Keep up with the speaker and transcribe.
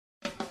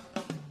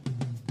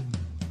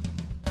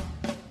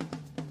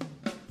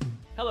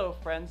Hello,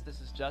 friends.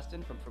 This is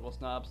Justin from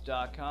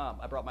FrugalSnobs.com.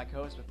 I brought my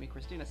co-host with me,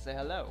 Christina. Say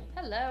hello.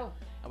 Hello.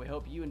 And we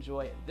hope you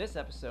enjoy this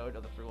episode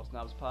of the Frugal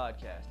Snobs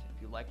podcast.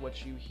 If you like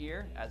what you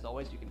hear, as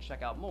always, you can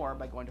check out more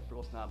by going to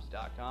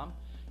FrugalSnobs.com.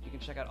 You can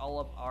check out all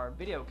of our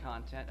video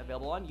content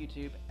available on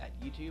YouTube at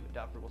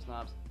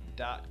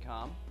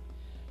youtube.frugalsnobs.com.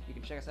 You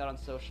can check us out on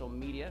social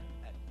media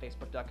at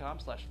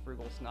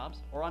facebook.com/frugalsnobs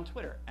or on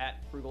Twitter at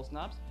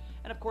frugalsnobs.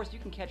 And of course, you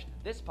can catch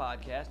this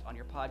podcast on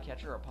your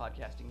podcatcher or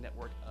podcasting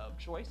network of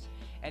choice.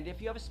 And if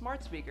you have a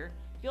smart speaker,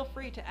 feel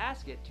free to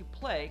ask it to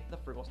play the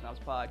Frugal Snobs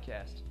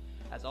podcast.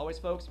 As always,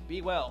 folks,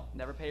 be well,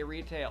 never pay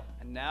retail.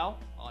 And now,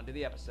 on to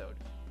the episode.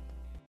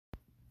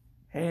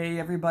 Hey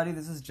everybody,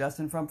 this is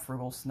Justin from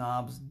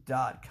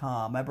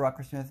FrugalSnobs.com. I brought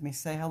Christina with me.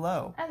 Say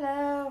hello.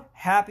 Hello.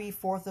 Happy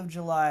 4th of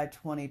July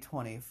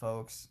 2020,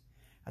 folks.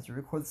 As we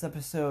record this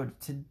episode,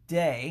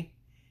 today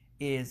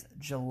is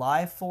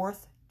July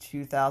 4th,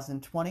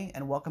 2020,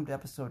 and welcome to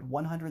episode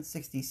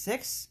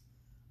 166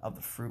 of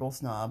the Frugal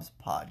Snobs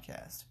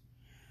podcast.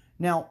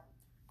 Now,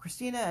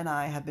 Christina and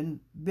I have been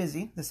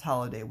busy this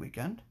holiday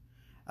weekend.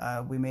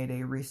 We made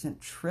a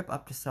recent trip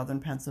up to southern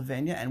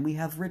Pennsylvania, and we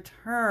have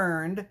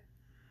returned,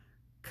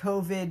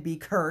 COVID be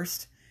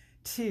cursed,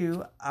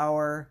 to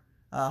our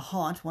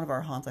haunt, one of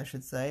our haunts, I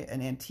should say,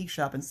 an antique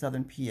shop in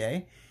southern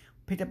PA.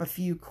 Picked up a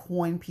few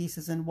coin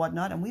pieces and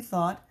whatnot, and we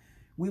thought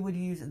we would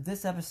use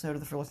this episode of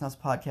the Frugal Snobs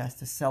podcast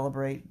to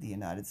celebrate the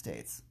United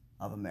States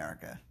of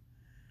America.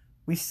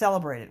 We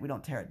celebrate it, we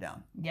don't tear it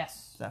down.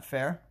 Yes. Is that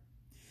fair?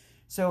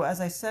 So, as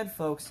I said,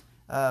 folks,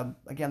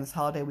 again, this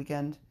holiday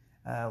weekend,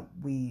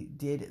 we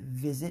did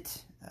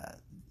visit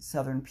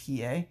southern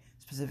PA,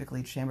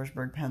 specifically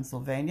Chambersburg,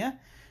 Pennsylvania.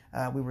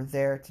 We were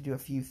there to do a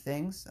few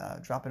things,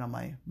 drop in on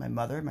my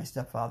mother, my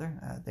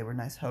stepfather. They were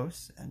nice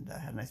hosts and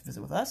had a nice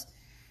visit with us.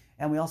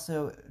 And we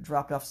also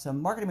dropped off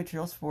some marketing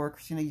materials for,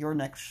 Christina, your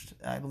next,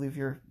 I believe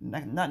your,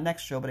 not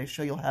next show, but a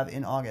show you'll have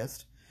in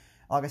August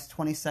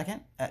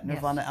 22nd at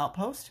Nirvana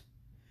Outpost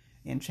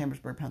in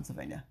Chambersburg,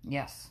 Pennsylvania.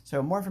 Yes.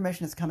 So more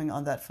information is coming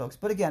on that, folks.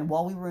 But again,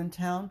 while we were in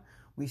town,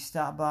 we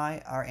stopped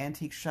by our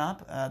antique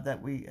shop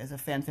that is a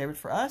fan favorite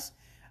for us,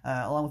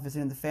 along with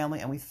visiting the family,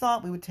 and we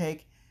thought we would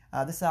take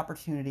this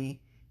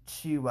opportunity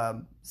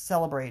to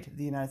celebrate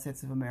the United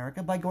States of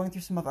America by going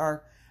through some of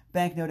our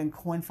banknote and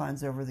coin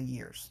finds over the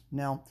years.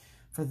 Now,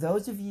 for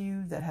those of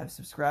you that have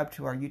subscribed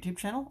to our YouTube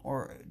channel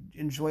or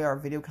enjoy our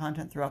video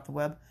content throughout the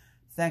web,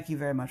 thank you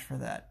very much for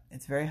that.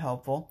 It's very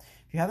helpful.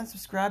 If you haven't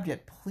subscribed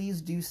yet,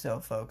 please do so,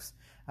 folks.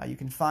 You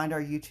can find our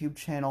YouTube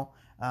channel.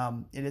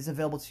 It is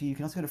available to you. You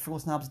can also go to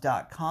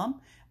frugalsnobs.com,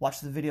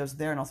 watch the videos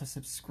there, and also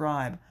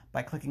subscribe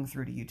by clicking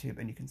through to YouTube,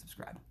 and you can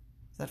subscribe.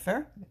 Is that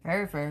fair?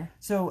 Very fair.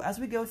 So as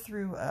we go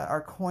through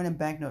our coin and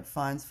banknote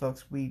finds,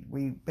 folks, we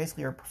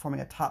basically are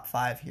performing a top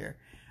 5 here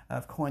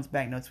of coins,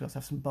 banknotes. We also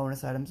have some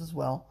bonus items as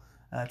well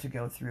to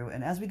go through.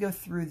 And as we go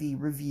through the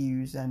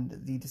reviews and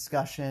the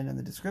discussion and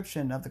the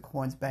description of the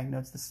coins,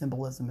 banknotes, the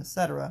symbolism,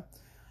 etc.,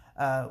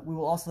 we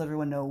will also let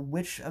everyone know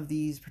which of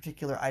these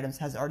particular items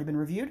has already been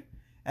reviewed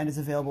and is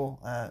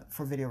available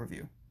for video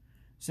review.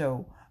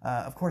 So,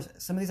 of course,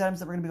 some of these items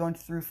that we're going to be going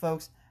through,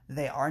 folks,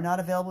 they are not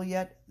available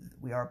yet.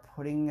 We are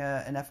putting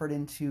an effort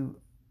into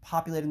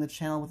populating the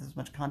channel with as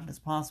much content as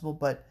possible,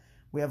 but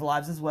we have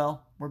lives as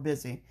well. We're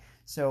busy.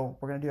 So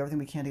we're going to do everything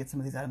we can to get some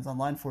of these items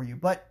online for you.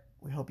 But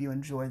we hope you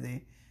enjoy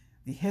the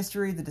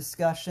history, the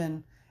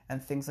discussion,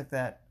 and things like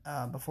that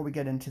before we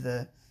get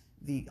into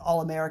the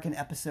all-American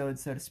episode,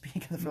 so to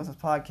speak, of the Frugal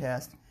Snobs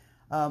podcast.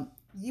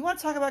 You want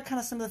to talk about kind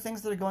of some of the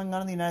things that are going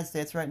on in the United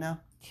States right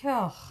now?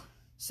 Yeah.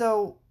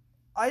 So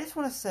I just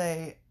want to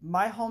say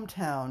my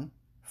hometown,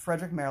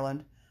 Frederick,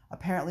 Maryland,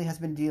 apparently has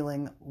been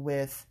dealing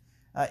with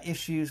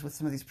issues with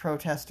some of these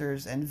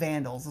protesters and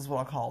vandals, is what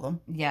I'll call them.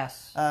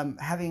 Yes.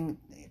 Having,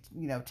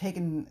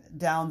 taken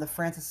down the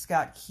Francis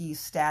Scott Key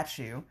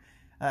statue,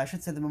 I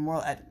should say the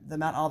memorial at the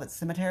Mount Olivet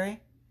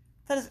Cemetery.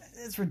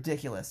 It's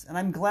ridiculous. And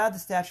I'm glad the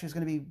statue is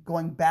going to be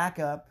going back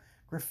up,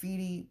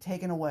 graffiti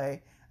taken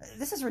away.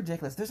 This is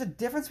ridiculous. There's a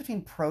difference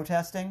between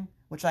protesting,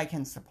 which I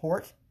can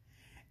support,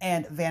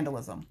 and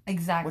vandalism.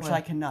 Exactly. Which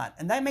I cannot.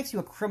 And that makes you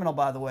a criminal,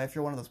 by the way, if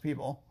you're one of those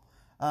people.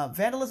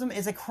 Vandalism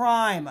is a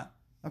crime,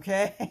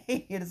 okay?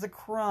 It is a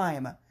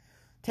crime.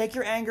 Take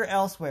your anger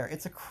elsewhere.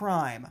 It's a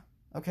crime,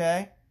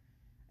 okay?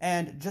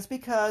 And just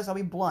because, I'll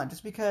be blunt,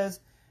 just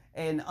because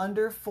an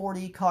under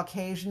 40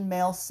 Caucasian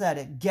male said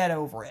it, get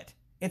over it.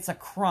 It's a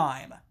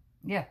crime.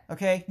 Yeah.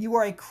 Okay? You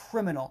are a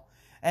criminal.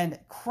 And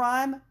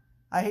crime,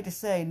 I hate to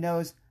say,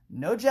 knows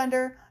no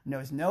gender,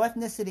 knows no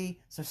ethnicity,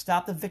 so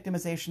stop the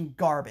victimization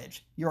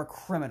garbage. You're a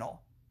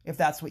criminal if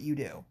that's what you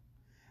do.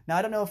 Now,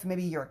 I don't know if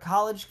maybe you're a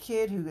college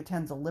kid who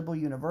attends a liberal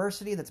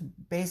university that's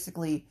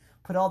basically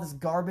put all this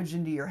garbage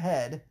into your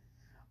head,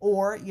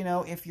 or,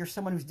 if you're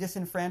someone who's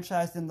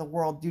disenfranchised in the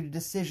world due to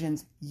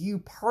decisions you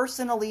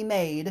personally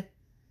made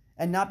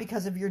and not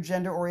because of your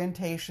gender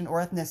orientation or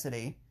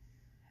ethnicity.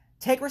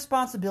 Take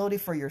responsibility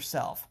for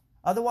yourself.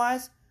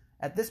 Otherwise,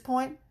 at this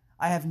point,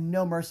 I have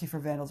no mercy for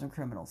vandals and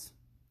criminals.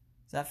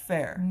 Is that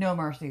fair? No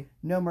mercy.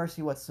 No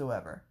mercy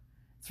whatsoever.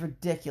 It's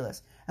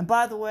ridiculous. And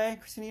by the way,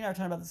 Christina and I were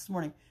talking about this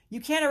morning. You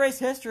can't erase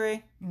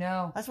history.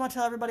 No. I just want to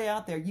tell everybody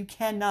out there, you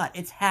cannot.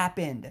 It's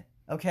happened.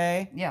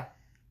 Okay? Yeah.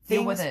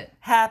 Deal with it.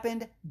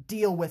 Happened.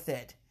 Deal with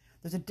it.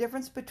 There's a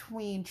difference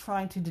between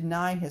trying to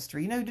deny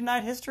history. You know who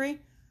denied history?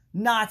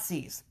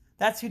 Nazis.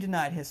 That's who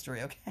denied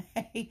history,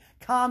 okay?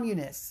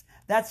 Communists.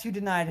 That's who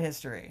denied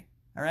history.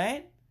 All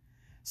right?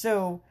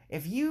 So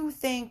if you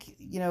think,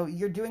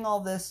 you're doing all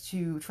this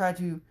to try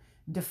to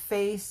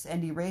deface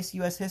and erase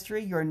U.S.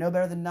 history, you're no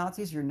better than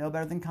Nazis, you're no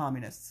better than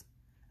communists.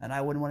 And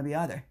I wouldn't want to be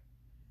either.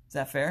 Is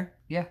that fair?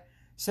 Yeah.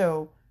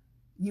 So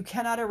you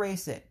cannot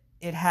erase it.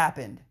 It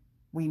happened.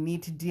 We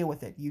need to deal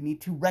with it. You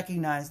need to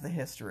recognize the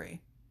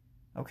history.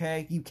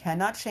 Okay? You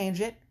cannot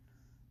change it.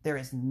 There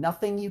is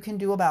nothing you can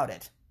do about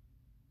it.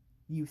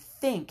 You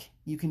think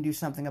you can do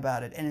something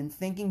about it. And in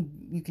thinking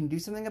you can do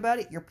something about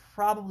it, you're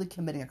probably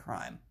committing a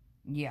crime.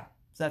 Yeah.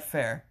 Is that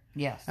fair?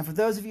 Yes. And for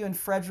those of you in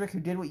Frederick who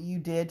did what you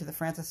did to the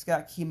Francis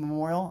Scott Key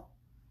Memorial,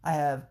 I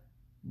have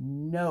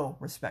no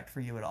respect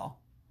for you at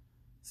all.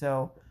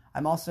 So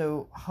I'm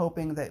also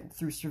hoping that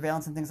through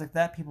surveillance and things like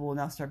that, people will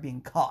now start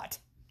being caught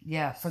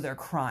Yes. for their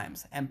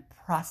crimes and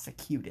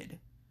prosecuted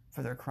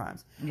for their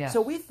crimes. Yes.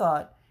 So we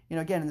thought,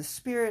 again, in the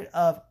spirit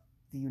of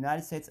the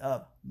United States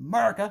of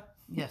America,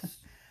 Yes.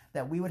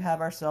 that we would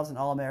have ourselves an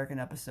all-American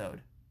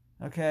episode.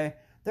 Okay?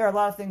 There are a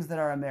lot of things that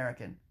are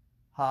American.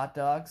 Hot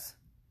dogs.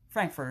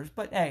 Frankfurters,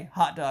 but hey,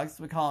 hot dogs,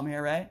 we call them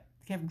here, right?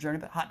 They came from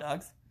Germany, but hot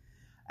dogs.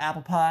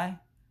 Apple pie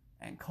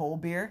and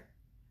cold beer.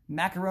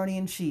 Macaroni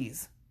and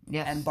cheese.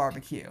 Yes. And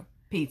barbecue.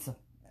 Pizza.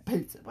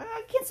 Pizza. Well,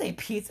 I can't say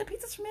pizza.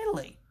 Pizza's from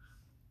Italy.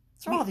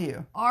 What's wrong with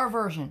you? Our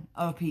version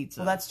of pizza.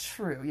 Well, that's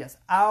true. Yes,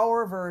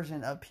 our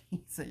version of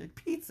pizza.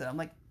 Pizza. I'm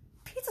like,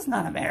 pizza's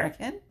not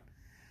American.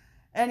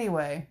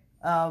 Anyway,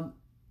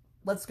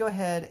 let's go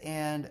ahead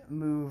and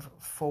move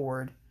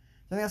forward.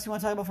 Anything else you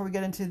want to talk about before we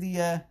get into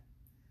the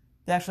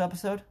actual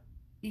episode?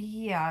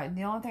 Yeah,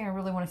 the only thing I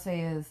really want to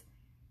say is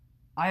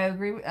I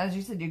agree, as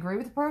you said, you agree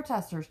with the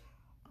protesters,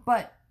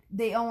 but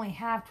they only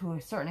have to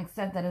a certain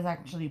extent that is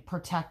actually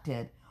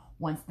protected.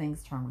 Once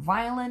things turn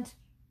violent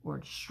or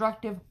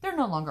destructive, they're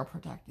no longer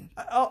protected.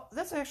 Oh,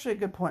 that's actually a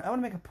good point. I want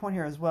to make a point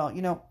here as well.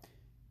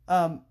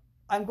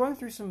 I'm going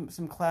through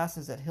some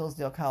classes at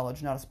Hillsdale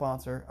College, not a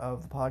sponsor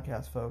of the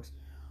podcast, folks.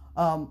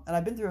 And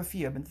I've been through a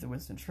few. I've been through the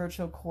Winston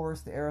Churchill course,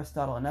 the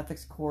Aristotle and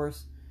Ethics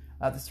course,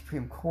 the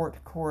Supreme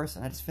Court course,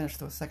 and I just finished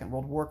the Second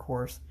World War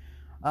course.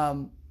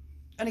 And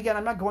again,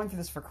 I'm not going through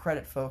this for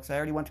credit, folks. I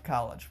already went to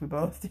college. We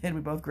both did.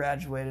 We both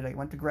graduated. I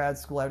went to grad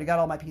school. I already got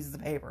all my pieces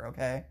of paper,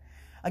 okay?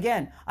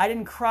 Again, I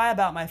didn't cry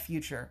about my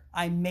future.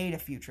 I made a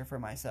future for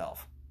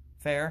myself.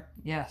 Fair?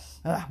 Yes.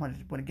 I want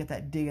to get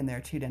that dig in there,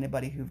 too, to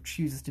anybody who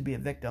chooses to be a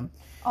victim.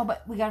 Oh,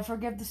 but we got to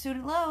forgive the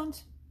student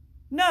loans.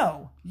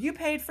 No. You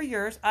paid for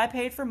yours. I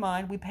paid for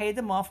mine. We paid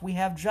them off. We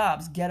have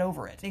jobs. Get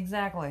over it.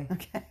 Exactly.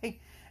 Okay?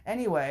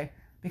 Anyway,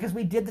 because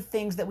we did the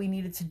things that we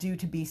needed to do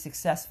to be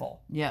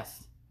successful.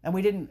 Yes. And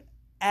we didn't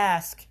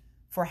ask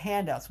for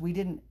handouts. We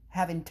didn't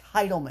have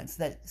entitlements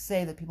that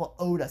say that people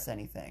owed us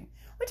anything.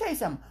 Let me tell you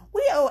something.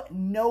 We owe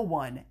no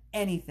one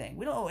anything.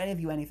 We don't owe any of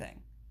you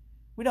anything.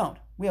 We don't.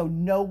 We owe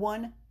no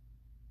one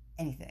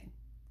anything.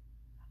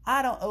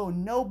 I don't owe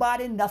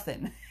nobody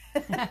nothing.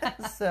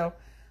 So,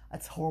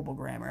 that's horrible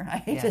grammar. I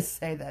hate to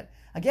say that.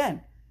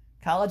 Again,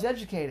 college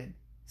educated,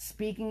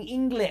 speaking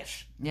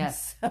English.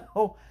 Yes.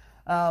 So,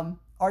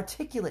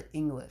 articulate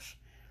English.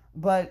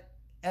 But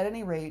at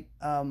any rate,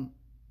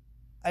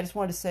 I just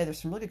wanted to say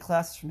there's some really good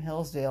classes from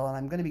Hillsdale, and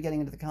I'm going to be getting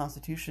into the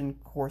Constitution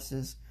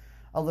courses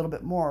a little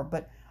bit more.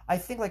 But I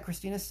think, like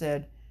Christina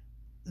said,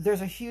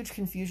 there's a huge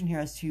confusion here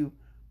as to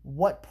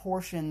what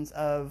portions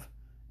of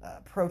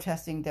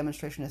protesting,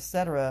 demonstration,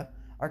 etc.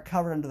 are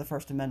covered under the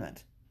First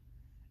Amendment.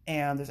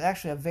 And there's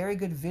actually a very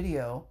good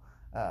video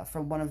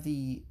from one of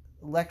the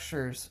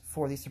lectures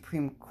for the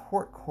Supreme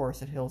Court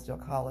course at Hillsdale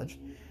College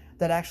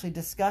that actually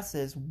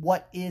discusses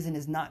what is and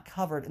is not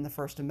covered in the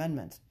First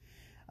Amendment.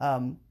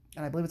 And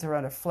I believe it's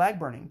around a flag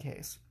burning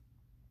case.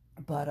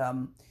 But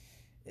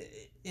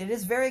it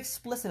is very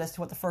explicit as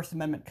to what the First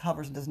Amendment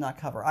covers and does not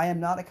cover. I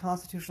am not a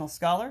constitutional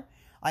scholar.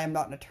 I am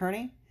not an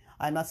attorney.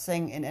 I'm not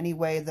saying in any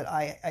way that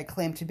I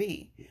claim to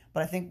be.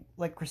 But I think,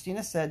 like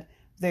Christina said,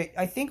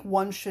 I think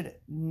one should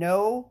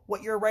know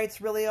what your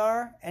rights really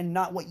are and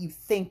not what you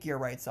think your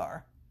rights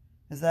are.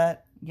 Is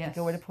that a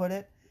good way to put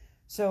it?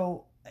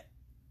 So,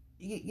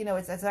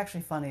 it's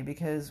actually funny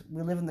because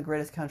we live in the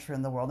greatest country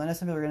in the world. I know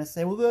some people are going to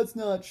say, well, that's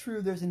not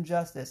true. There's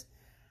injustice.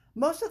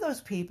 Most of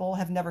those people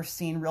have never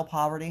seen real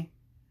poverty.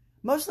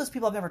 Most of those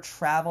people have never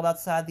traveled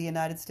outside the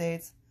United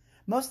States.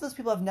 Most of those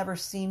people have never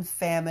seen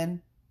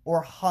famine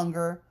or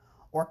hunger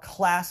or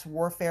class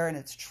warfare in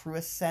its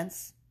truest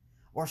sense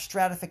or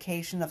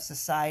stratification of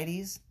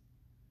societies.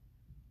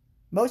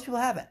 Most people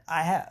haven't.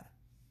 I have.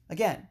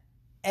 Again,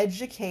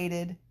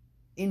 educated,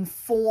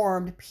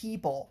 informed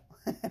people,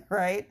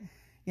 right?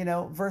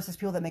 Versus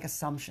people that make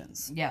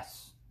assumptions.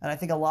 Yes. And I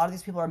think a lot of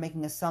these people are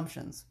making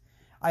assumptions.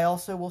 I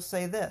also will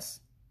say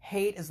this.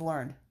 Hate is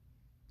learned.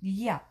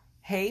 Yeah.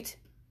 Hate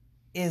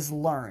is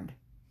learned.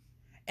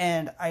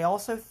 And I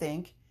also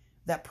think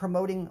that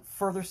promoting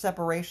further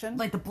separation...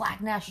 Like the Black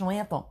National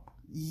Anthem.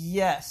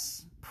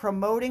 Yes.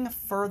 Promoting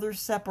further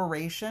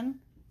separation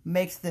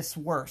makes this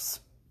worse.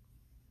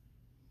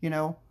 You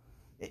know,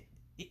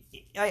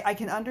 I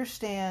can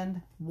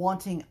understand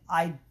wanting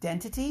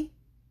identity,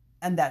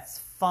 and that's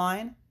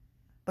fine,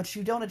 but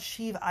you don't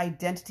achieve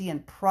identity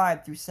and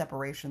pride through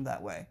separation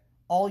that way.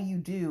 All you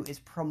do is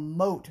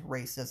promote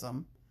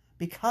racism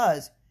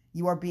because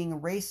you are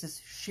being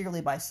racist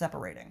sheerly by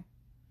separating,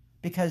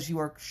 because you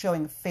are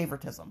showing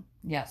favoritism.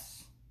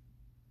 Yes.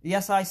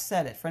 Yes, I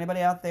said it. For anybody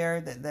out there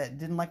that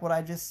didn't like what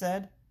I just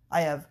said,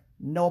 I have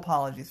no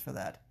apologies for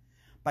that.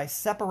 By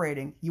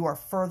separating, you are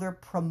further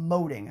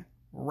promoting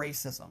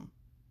racism.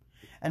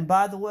 And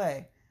by the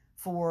way,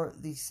 for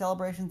the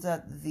celebrations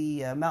at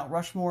the Mount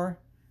Rushmore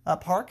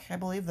Park, I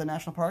believe, the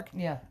national park,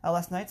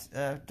 last night,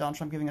 Donald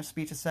Trump giving a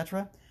speech,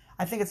 etc.,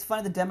 I think it's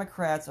funny the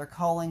Democrats are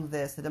calling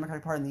this, the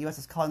Democratic Party in the U.S.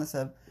 is calling this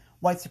a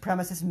white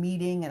supremacist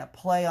meeting and a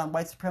play on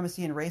white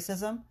supremacy and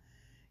racism.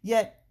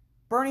 Yet,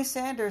 Bernie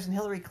Sanders and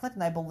Hillary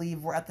Clinton, I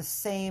believe, were at the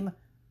same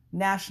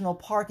national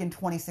park in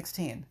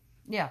 2016.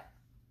 Yeah.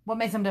 What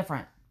makes them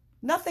different?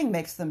 Nothing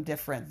makes them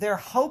different. They're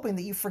hoping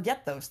that you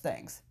forget those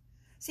things.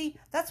 See,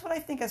 that's what I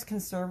think as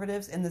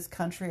conservatives in this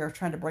country are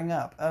trying to bring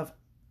up.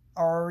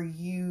 Are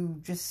you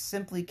just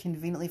simply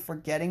conveniently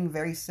forgetting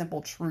very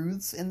simple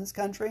truths in this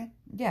country?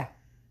 Yeah.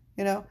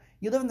 You know,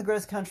 you live in the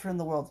greatest country in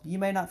the world. You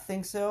may not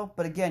think so,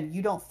 but again,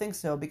 you don't think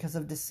so because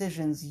of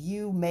decisions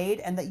you made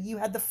and that you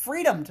had the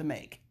freedom to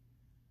make.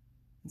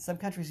 In some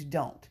countries, you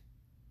don't.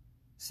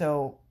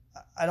 So,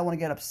 I don't want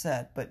to get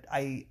upset, but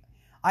I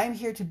am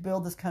here to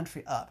build this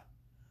country up.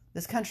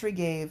 This country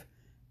gave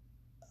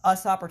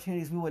us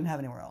opportunities we wouldn't have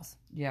anywhere else.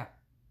 Yeah.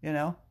 You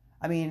know?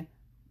 I mean,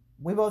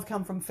 we both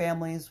come from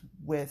families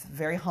with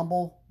very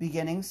humble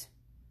beginnings.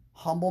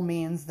 Humble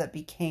means that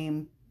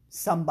became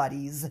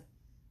somebody's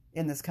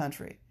in this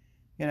country.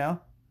 You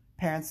know?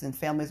 Parents and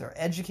families are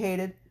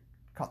educated,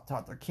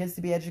 taught their kids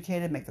to be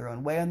educated, make their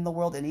own way in the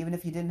world, and even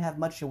if you didn't have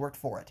much, you worked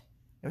for it.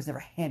 It was never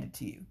handed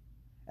to you.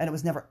 And it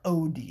was never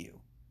owed to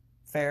you.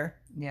 Fair?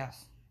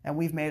 Yes. And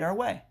we've made our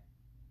way.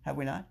 Have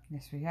we not?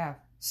 Yes, we have.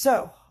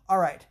 So, all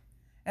right.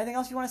 Anything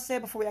else you want to say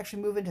before we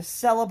actually move into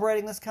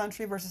celebrating this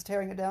country versus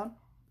tearing it down?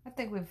 I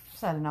think we've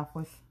said enough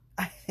with...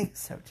 I think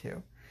so,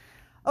 too.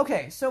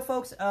 Okay, so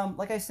folks,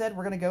 like I said,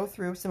 we're going to go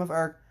through some of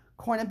our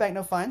coin and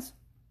banknote finds.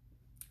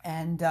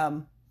 And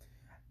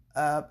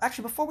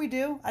actually, before we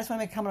do, I just want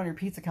to make a comment on your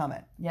pizza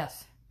comment.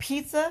 Yes.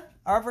 Pizza,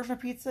 our version of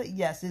pizza,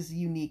 yes, is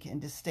unique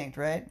and distinct,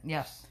 right?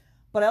 Yes.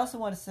 But I also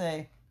want to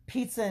say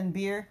pizza and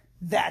beer,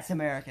 that's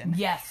American.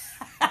 Yes.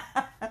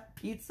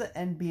 Pizza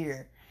and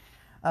beer.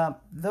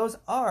 Those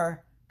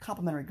are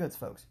complimentary goods,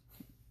 folks.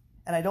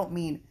 And I don't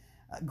mean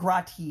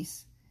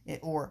gratis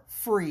or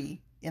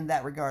free in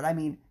that regard. I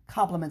mean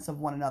compliments of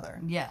one another.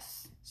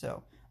 Yes.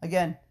 So,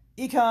 again,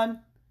 econ,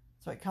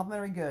 sorry,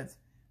 complimentary goods.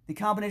 The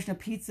combination of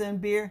pizza and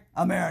beer,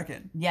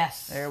 American.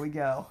 Yes. There we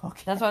go.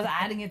 Okay. That's why I was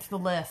adding it to the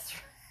list.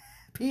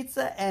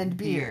 Pizza and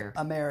beer,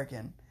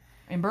 American.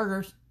 And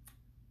burgers.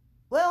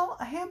 Well,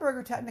 a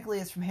hamburger technically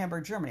is from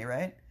Hamburg, Germany,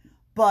 right?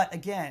 But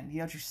again, you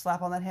know what you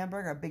slap on that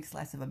hamburger? A big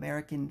slice of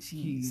American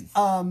cheese.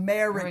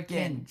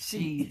 American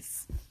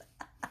cheese.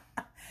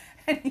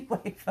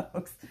 Anyway,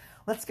 folks,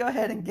 let's go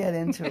ahead and get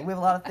into it. We have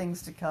a lot of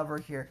things to cover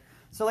here.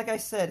 So like I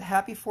said,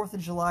 happy 4th of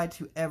July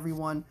to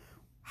everyone,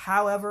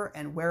 however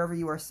and wherever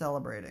you are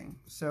celebrating.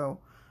 So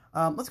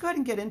let's go ahead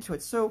and get into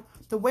it. So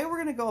the way we're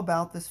going to go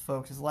about this,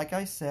 folks, is like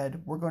I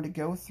said, we're going to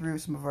go through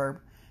some of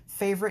our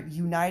favorite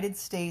United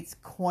States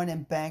coin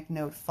and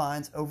banknote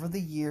finds over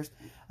the years.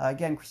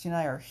 Again, Christine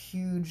and I are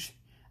huge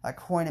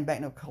coin and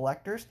banknote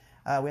collectors.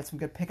 We had some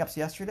good pickups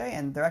yesterday,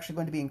 and they're actually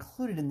going to be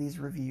included in these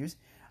reviews,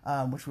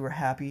 which we were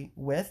happy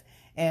with.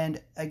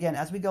 And again,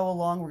 as we go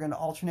along, we're going to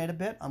alternate a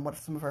bit on what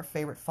some of our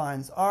favorite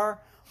finds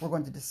are. We're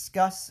going to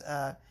discuss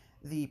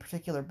the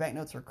particular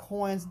banknotes or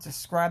coins,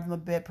 describe them a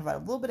bit, provide a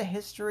little bit of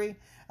history,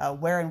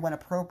 where and when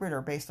appropriate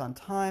or based on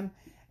time.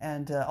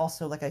 And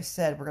also, like I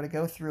said, we're going to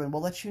go through and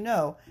we'll let you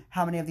know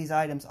how many of these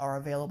items are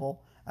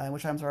available,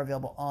 which items are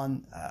available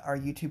on our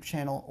YouTube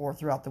channel or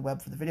throughout the web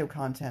for the video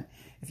content.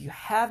 If you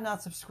have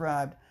not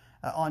subscribed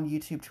on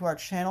YouTube to our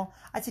channel,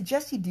 I'd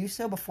suggest you do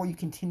so before you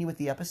continue with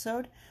the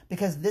episode,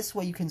 because this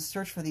way you can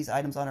search for these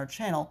items on our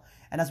channel,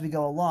 and as we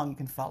go along, you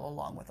can follow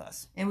along with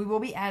us. And we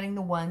will be adding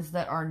the ones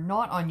that are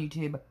not on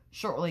YouTube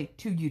shortly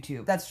to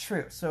YouTube. That's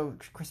true. So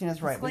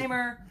Christina's right.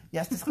 Disclaimer.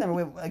 Yes,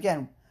 disclaimer.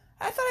 Again,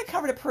 I thought I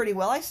covered it pretty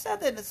well. I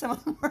said that some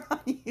of them were on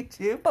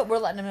YouTube. But we're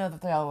letting them know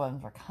that the other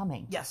ones are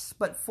coming. Yes,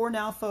 but for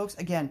now, folks,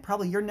 again,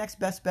 probably your next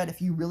best bet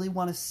if you really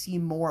want to see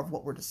more of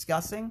what we're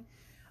discussing.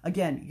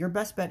 Again, your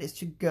best bet is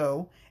to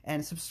go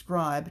and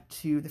subscribe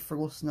to the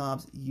Frugal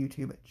Snobs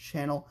YouTube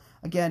channel.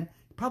 Again,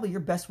 probably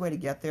your best way to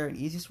get there and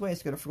easiest way is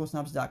to go to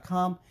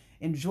frugalsnobs.com,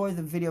 enjoy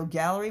the video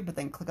gallery, but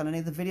then click on any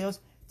of the videos.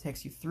 It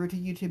takes you through to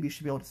YouTube. You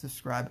should be able to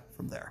subscribe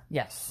from there.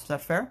 Yes. Is that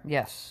fair?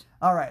 Yes.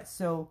 All right,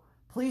 so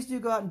please do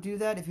go out and do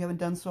that if you haven't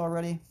done so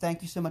already.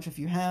 Thank you so much if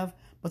you have.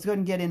 Let's go ahead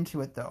and get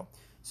into it, though.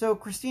 So,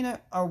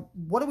 Christina,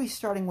 what are we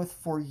starting with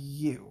for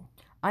you?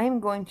 I am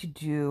going to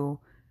do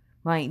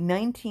my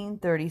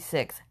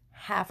 1936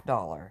 half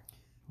dollar.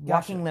 Gotcha.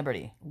 Walking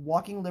Liberty.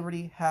 Walking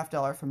Liberty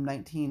 $50 from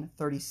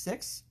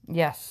 1936.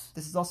 Yes.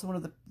 This is also one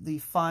of the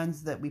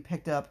finds that we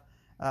picked up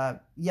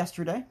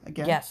yesterday,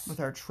 again, Yes. with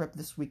our trip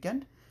this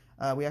weekend.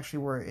 We actually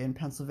were in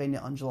Pennsylvania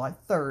on July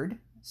 3rd.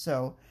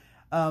 So,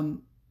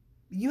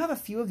 you have a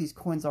few of these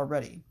coins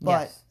already,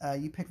 but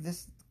Yes. You picked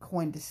this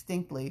coin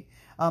distinctly.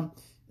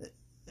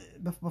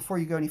 Before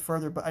you go any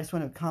further, but I just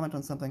want to comment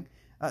on something.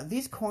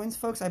 These coins,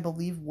 folks, I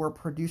believe were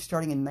produced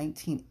starting in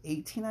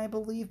 1918, I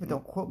believe, but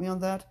don't quote me on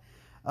that.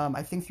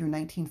 I think through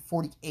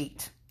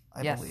 1948,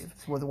 I Yes. believe.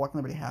 It's where the Walking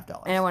Liberty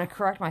 $50. And I want to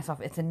correct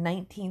myself. It's a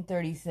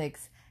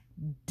 1936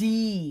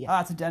 D.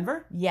 Ah, it's a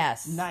Denver?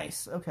 Yes.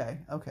 Nice. Okay,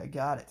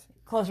 got it.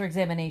 Closer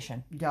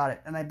examination. Got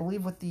it. And I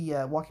believe with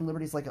the Walking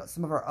Liberties, like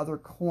some of our other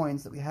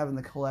coins that we have in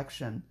the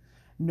collection,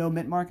 no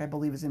mint mark, I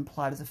believe, is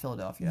implied as a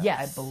Philadelphia.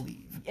 Yes. I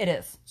believe. It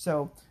is.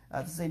 So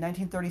this is a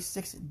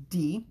 1936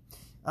 D.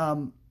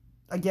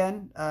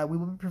 Again, we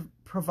will be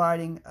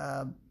providing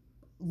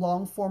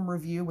long-form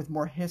review with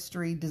more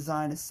history,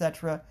 design,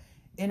 etc.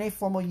 in a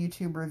formal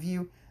YouTube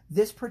review.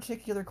 This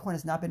particular coin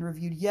has not been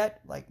reviewed yet.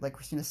 Like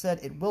Christina said,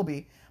 it will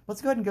be.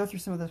 Let's go ahead and go through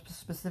some of the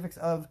specifics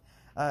of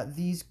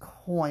these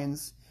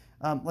coins.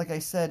 Like I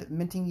said,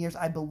 minting years,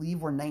 I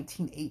believe, were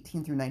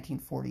 1918 through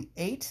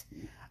 1948.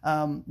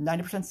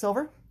 90%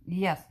 silver.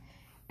 Yes.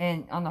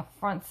 And on the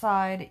front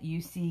side,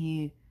 you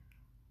see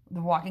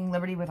the Walking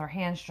Liberty with her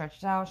hand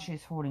stretched out.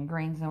 She's holding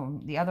grains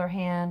on the other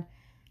hand.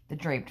 The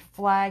draped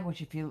flag,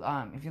 which if you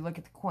look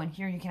at the coin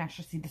here, you can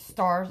actually see the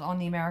stars on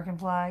the American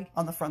flag.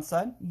 On the front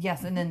side?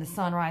 Yes, and then the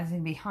sun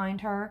rising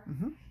behind her.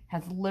 Mm-hmm.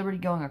 Has Liberty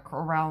going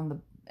around the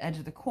edge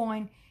of the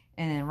coin.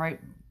 And then right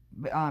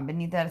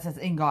beneath that, it says,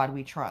 "In God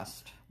We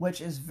Trust."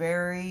 Which is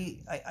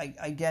very,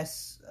 I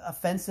guess,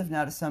 offensive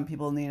now to some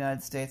people in the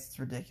United States. It's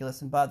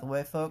ridiculous. And by the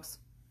way, folks,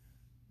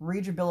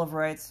 read your Bill of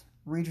Rights,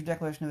 read your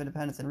Declaration of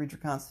Independence, and read your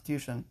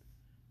Constitution.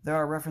 There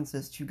are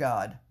references to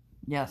God.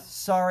 Yes.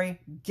 Sorry,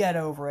 get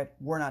over it.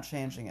 We're not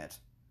changing it.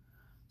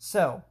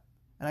 So,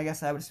 and I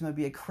guess I would assume it would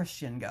be a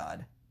Christian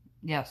God.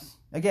 Yes.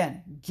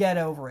 Again, get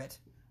over it.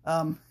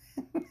 I'm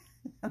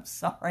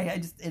sorry,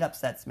 it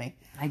upsets me.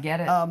 I get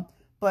it.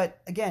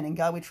 But again, in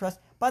God we trust.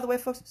 By the way,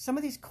 folks, some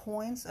of these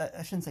coins,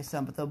 I shouldn't say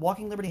some, but the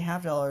Walking Liberty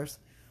 $50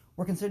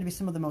 were considered to be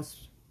some of the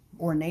most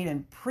ornate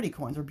and pretty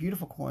coins, or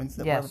beautiful coins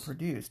that were ever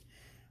produced.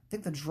 I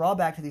think the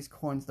drawback to these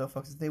coins, though,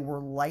 folks, is they were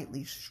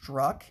lightly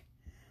struck.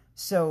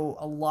 So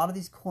a lot of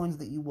these coins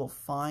that you will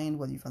find,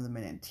 whether you find them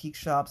in antique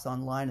shops,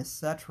 online,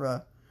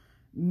 etc.,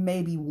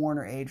 may be worn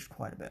or aged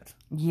quite a bit.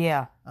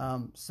 Yeah.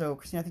 So,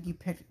 Christine, I think you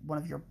picked one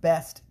of your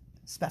best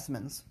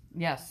specimens.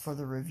 Yes. For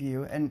the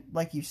review. And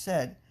like you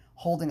said,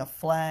 holding a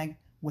flag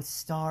with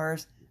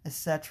stars,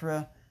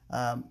 etc.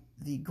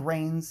 The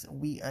grains,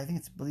 I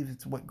believe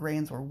it's what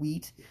grains or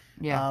wheat.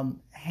 Yeah.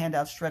 Hand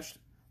outstretched,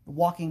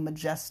 walking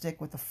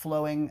majestic with the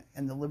flowing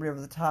and the liberty over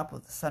the top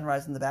with the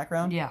sunrise in the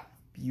background. Yeah.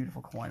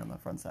 Beautiful coin on the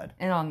front side.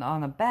 And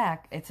on the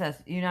back, it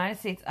says United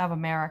States of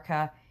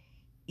America,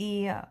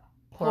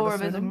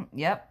 pluribalism.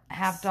 Yep,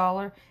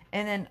 $50.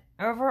 And then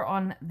over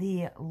on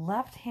the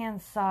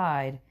left-hand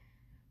side,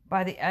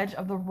 by the edge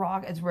of the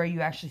rock, is where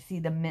you actually see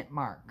the mint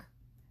mark.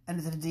 And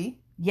is it a D?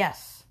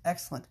 Yes.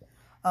 Excellent.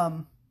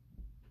 I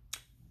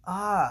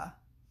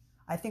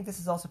think this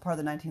is also part of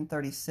the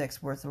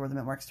 1936, where the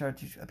mint mark started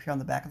to appear on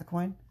the back of the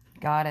coin.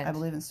 Got it. I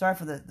believe. And sorry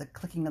for the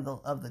clicking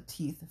of the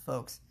teeth,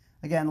 folks.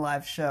 Again,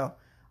 live show.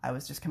 I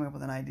was just coming up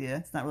with an idea.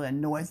 It's not really a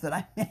noise that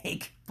I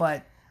make,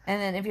 but. And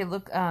then if you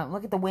look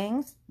at the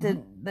wings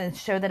to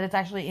show that it's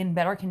actually in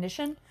better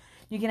condition,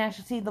 you can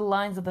actually see the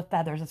lines of the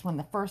feathers. That's one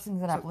of the first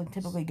things that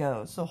typically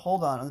goes. So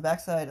hold on. On the back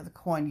side of the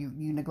coin,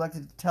 you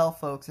neglected to tell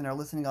folks in our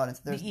listening audience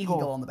there's an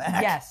eagle on the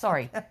back. Yes,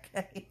 sorry.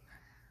 Okay.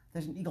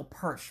 There's an eagle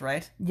perched,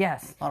 right?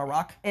 Yes. On a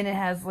rock? And it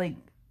has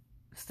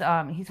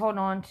he's holding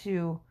on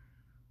to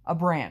a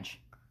branch.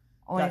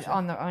 He's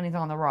on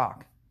the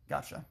rock.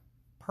 Gotcha.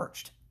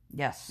 Perched.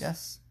 Yes.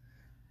 Yes.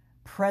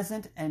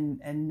 Present and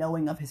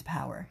knowing of his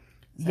power.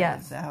 Is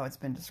that how it's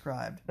been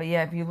described? But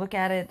yeah, if you look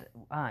at it,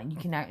 you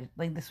can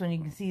this one. You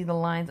can see the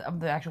lines of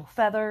the actual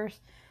feathers,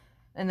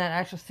 and that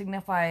actually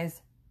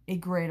signifies a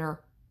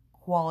greater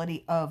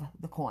quality of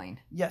the coin.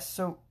 Yes.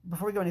 So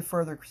before we go any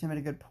further, Christina made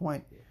a good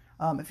point.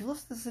 If you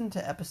listen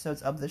to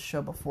episodes of this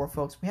show before,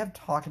 folks, we have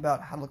talked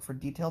about how to look for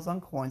details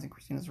on coins, and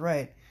Christina's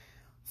right.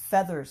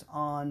 Feathers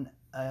on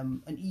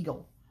an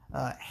eagle,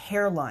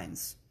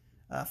 hairlines,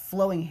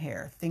 flowing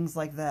hair, things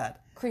like that.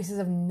 Creases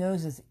of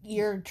noses,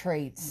 ear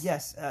traits.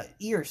 Yes,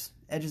 ears,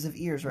 edges of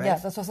ears, right?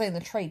 Yes, that's what I'm saying, the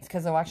traits,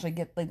 because they'll actually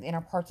get the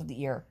inner parts of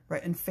the ear.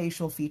 Right, and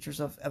facial features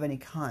of any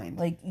kind.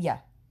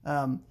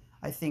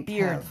 I think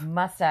beards,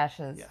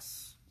 mustaches.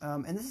 Yes.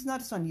 And this is not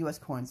just on U.S.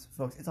 coins,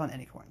 folks. It's on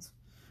any coins.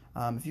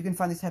 If you can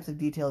find these types of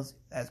details,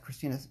 as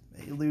Christina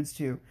alludes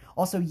to,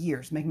 also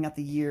years, making out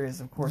the year is,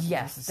 of course,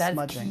 yes, that's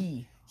smudging.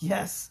 Key.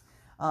 Yes.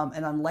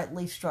 And on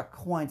lightly struck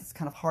coins, it's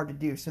kind of hard to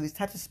do. So these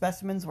types of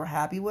specimens we're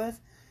happy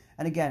with.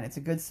 And again, it's a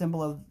good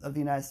symbol of the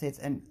United States.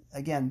 And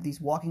again, these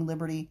Walking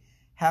Liberty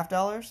half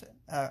dollars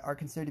are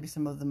considered to be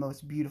some of the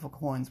most beautiful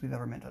coins we've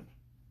ever minted.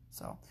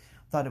 So,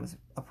 thought it was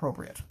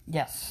appropriate.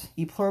 Yes.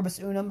 E pluribus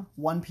unum,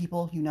 one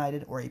people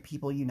united, or a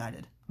people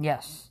united.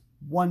 Yes.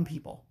 One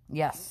people.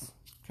 Yes.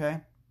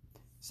 Okay?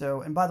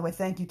 So, and by the way,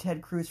 thank you,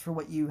 Ted Cruz, for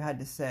what you had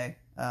to say.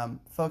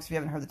 Folks, if you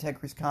haven't heard the Ted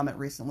Cruz comment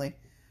recently,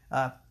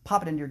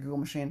 pop it into your Google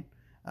machine.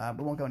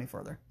 We won't go any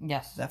further.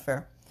 Yes. Is that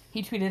fair?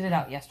 He tweeted it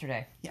out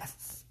yesterday.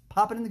 Yes.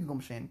 Pop it in the Google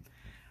machine.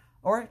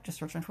 Or just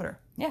search on Twitter.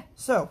 Yeah.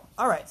 So,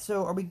 all right.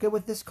 So, are we good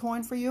with this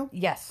coin for you?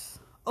 Yes.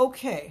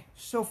 Okay.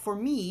 So, for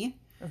me...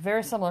 A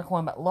very similar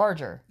coin, but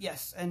larger.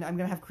 Yes, and I'm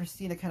going to have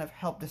Christina kind of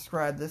help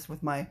describe this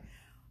with my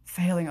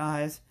failing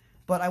eyes.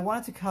 But I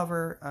wanted to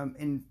cover,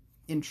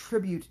 in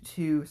tribute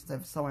to, since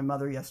I saw my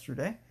mother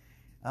yesterday.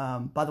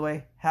 By the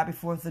way, happy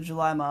 4th of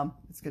July, Mom.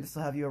 It's good to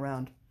still have you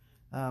around.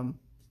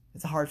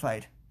 It's a hard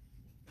fight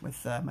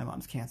with my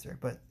mom's cancer,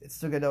 but it's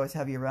still good to always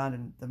have you around,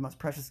 and the most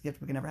precious gift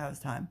we can ever have is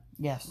time.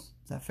 Yes.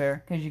 Is that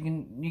fair? Because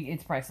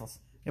it's priceless.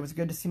 It was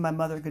good to see my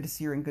mother, good to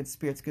see her in good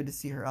spirits, good to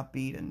see her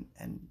upbeat and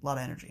a lot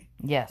of energy.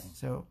 Yes.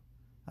 So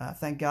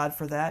thank God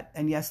for that.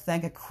 And yes,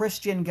 thank a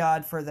Christian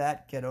God for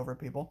that. Get over it,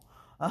 people.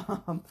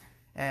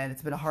 And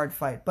it's been a hard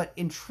fight. But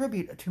in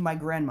tribute to my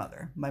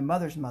grandmother, my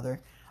mother's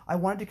mother, I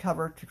wanted to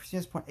cover, to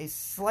Christina's point,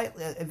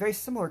 a very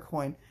similar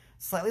coin,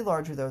 slightly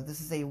larger though.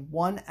 This is a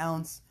 1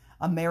 ounce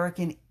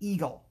American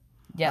Eagle.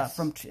 Yes.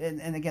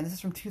 And again, this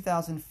is from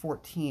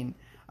 2014.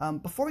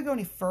 Before we go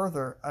any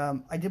further,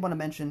 I did want to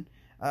mention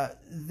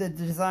the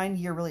design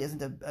year really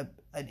isn't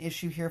an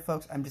issue here,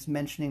 folks. I'm just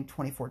mentioning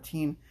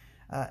 2014,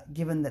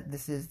 given that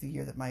this is the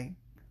year that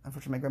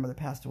unfortunately my grandmother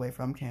passed away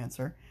from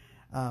cancer.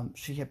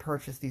 She had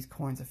purchased these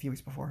coins a few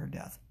weeks before her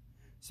death.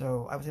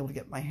 So I was able to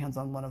get my hands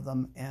on one of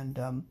them.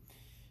 And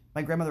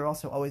my grandmother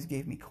also always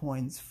gave me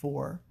coins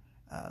for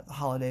the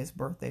holidays,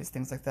 birthdays,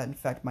 things like that. In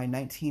fact, my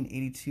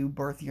 1982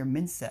 birth year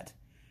mint set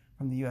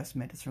from the U.S.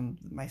 Mint is from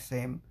my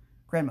same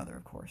grandmother,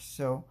 of course.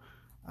 So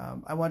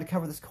I wanted to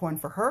cover this coin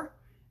for her.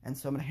 And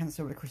so I'm going to hand this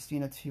over to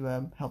Christina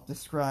to help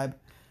describe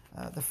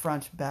the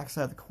front, back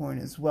side of the coin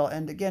as well.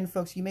 And again,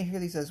 folks, you may hear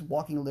these as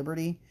Walking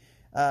Liberty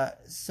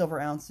silver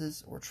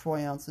ounces or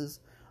troy ounces.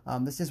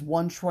 This is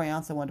 1 troy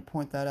ounce. I wanted to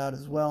point that out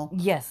as well.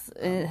 Yes,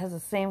 it has the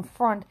same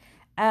front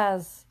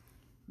as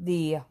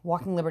the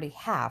Walking Liberty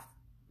half.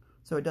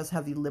 So it does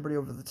have the Liberty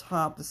over the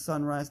top, the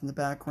sunrise in the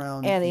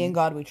background. And the In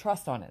God We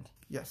Trust on it.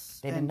 Yes.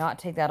 They did not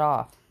take that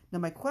off. Now,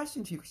 my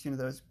question to you, Christina,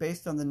 though, is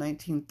based on the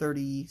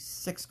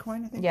 1936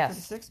 coin, I think? Yes.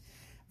 36,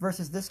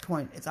 versus this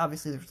coin, it's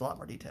obviously there's a lot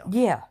more detail.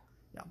 Yeah.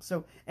 Yeah.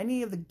 So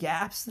any of the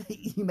gaps that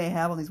you may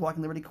have on these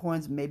Walking Liberty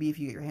coins, maybe if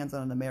you get your hands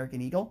on an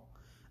American Eagle,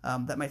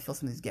 that might fill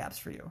some of these gaps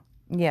for you.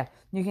 Yeah.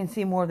 You can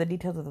see more of the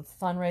details of the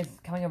sun rays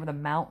coming over the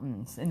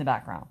mountains in the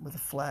background. With the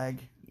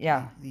flag.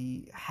 Yeah.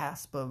 The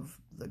hasp of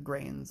the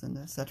grains and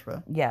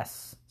etc.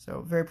 Yes.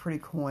 So very pretty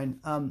coin.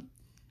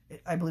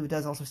 I believe it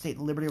does also state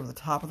Liberty over the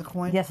top of the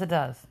coin. Yes, it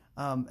does.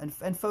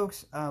 And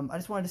folks, I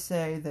just wanted to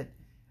say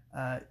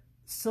that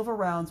silver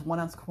rounds, 1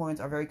 ounce coins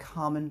are very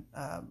common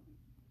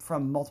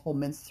from multiple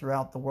mints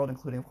throughout the world,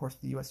 including, of course,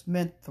 the U.S.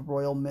 Mint, the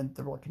Royal Mint,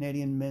 the Royal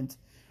Canadian Mint,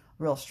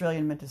 the Royal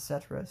Australian Mint,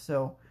 etc.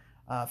 So,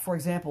 for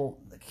example,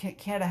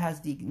 Canada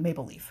has the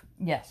maple leaf.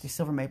 Yes. The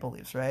silver maple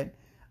leaves, right?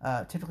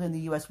 Typically in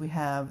the U.S. we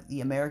have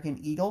the American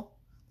Eagle,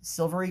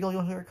 Silver Eagle,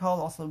 you'll hear it called.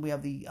 Also, we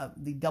have the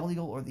Double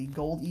Eagle or the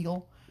Gold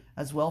Eagle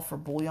as well for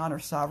bullion or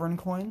sovereign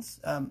coins.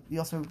 You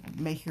also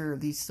may hear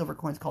these silver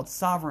coins called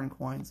sovereign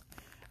coins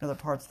in other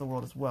parts of the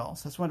world as well.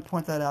 So I just wanted to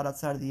point that out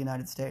outside of the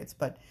United States.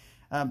 But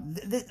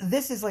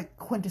this is like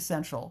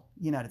quintessential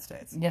United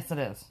States. Yes, it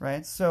is.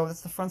 Right? So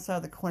that's the front side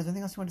of the coin. Is there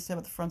anything else you want to say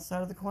about the front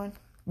side of the coin?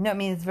 No, I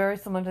mean, it's very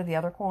similar to the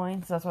other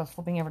coins. So that's why I was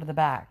flipping over to the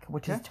back,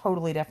 which is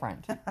totally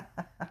different.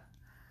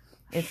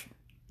 It's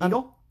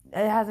Eagle?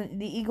 It has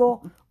the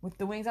eagle with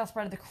the wings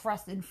outspread of the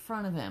crest in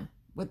front of him,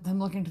 with him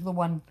looking to the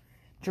one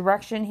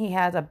direction. He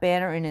has a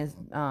banner in his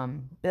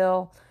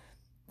bill,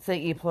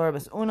 saying "E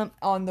pluribus unum"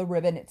 on the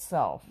ribbon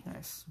itself.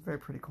 Nice. Very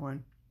pretty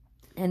coin.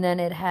 And then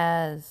it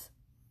has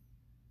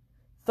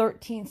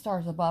 13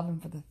 stars above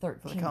him for the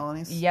 13. For the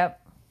colonies?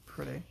 Yep.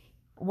 Pretty.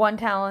 One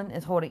talon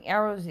is holding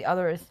arrows, the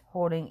other is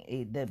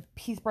holding the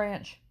peace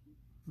branch.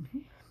 Mm-hmm.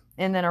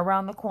 And then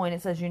around the coin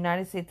it says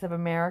United States of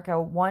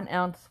America, 1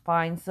 ounce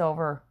fine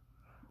silver,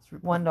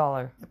 $1.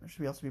 Yep, it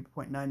should also be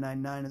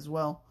 0.999 as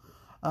well.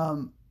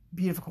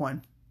 Beautiful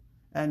coin.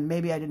 And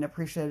maybe I didn't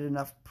appreciate it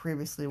enough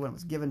previously when it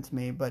was given to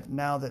me, but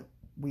now that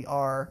we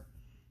are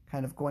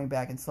kind of going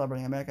back and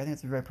celebrating America, I think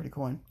it's a very pretty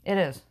coin. It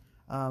is.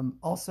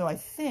 Also, I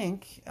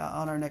think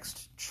on our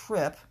next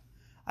trip,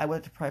 I would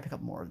have to probably pick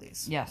up more of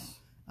these. Yes.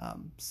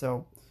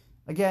 So,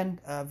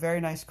 again,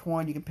 very nice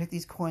coin. You can pick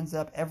these coins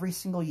up every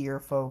single year,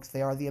 folks.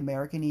 They are the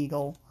American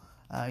Eagle.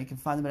 You can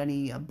find them at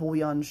any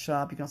bullion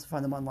shop. You can also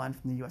find them online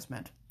from the U.S.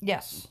 Mint.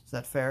 Yes. Is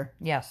that fair?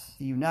 Yes.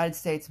 The United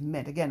States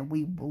Mint. Again,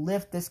 we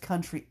lift this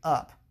country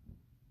up.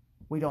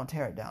 We don't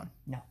tear it down.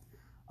 No.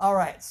 All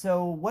right,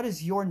 so what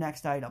is your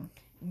next item?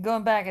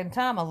 Going back in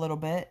time a little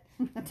bit,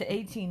 to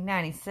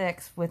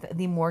 1896 with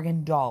the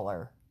Morgan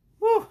dollar.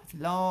 Woo! It's a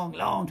long,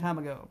 long time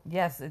ago.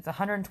 Yes, it's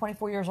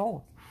 124 years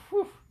old.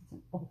 Whew.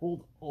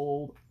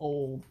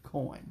 Old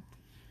coin.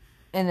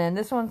 And then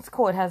this one's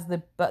cool. It has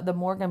the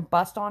Morgan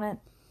bust on it.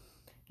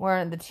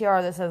 Wearing the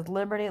tiara that says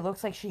Liberty. It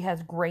looks like she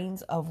has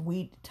grains of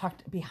wheat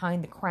tucked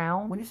behind the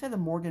crown. When you say the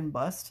Morgan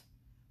bust,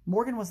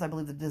 Morgan was, I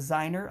believe, the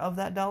designer of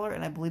that dollar,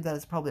 and I believe that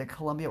is probably a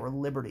Columbia or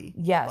Liberty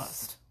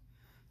bust.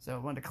 So I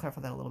wanted to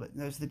clarify that a little bit.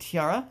 There's the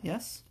tiara,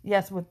 yes?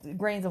 Yes, with the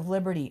grains of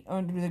Liberty.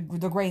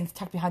 The grains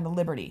tucked behind the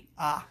Liberty.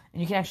 Ah.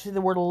 And you can actually see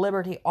the word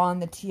Liberty on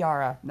the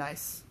tiara.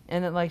 Nice.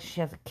 And then, like,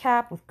 she has a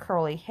cap with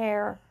curly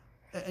hair.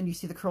 And you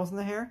see the curls in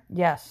the hair?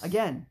 Yes.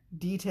 Again,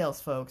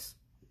 details, folks.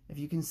 If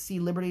you can see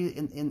Liberty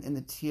in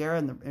the tiara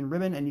and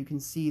ribbon, and you can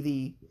see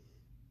the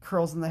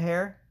curls in the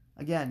hair,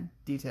 again,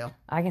 detail.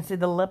 I can see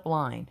the lip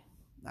line.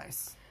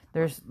 Nice.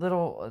 There's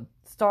little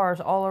stars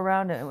all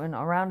around it, and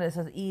around it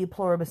says E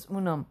pluribus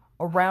unum,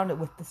 around it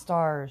with the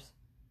stars.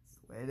 That's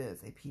the way it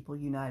is. A people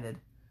united.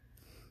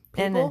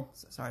 And then,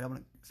 Sorry, I don't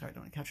want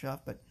to cut you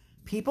off, but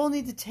people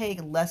need to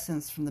take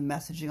lessons from the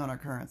messaging on our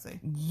currency.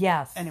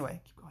 yes.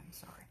 Anyway, keep going.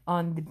 Sorry.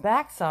 On the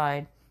back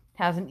side,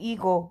 has an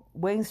eagle,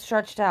 wings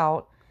stretched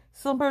out.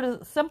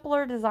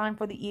 Simpler design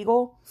for the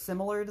eagle.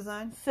 Similar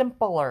design?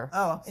 Simpler.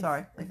 Oh,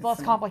 sorry. It's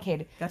less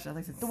complicated. Gotcha. I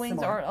think it's The wings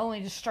similar. are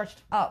only just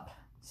stretched up,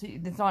 so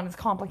it's not as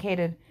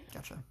complicated.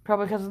 Gotcha.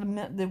 Probably because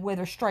of the way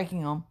they're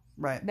striking them.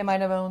 Right. They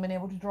might have only been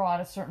able to draw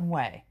it a certain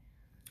way.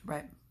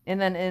 Right. And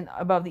then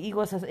above the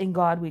eagle it says, "In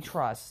God We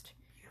Trust."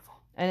 Beautiful.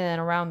 And then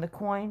around the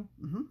coin,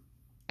 Mm-hmm.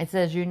 it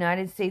says,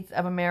 "United States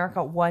of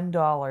America,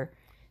 $1."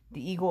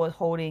 The eagle is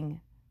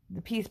holding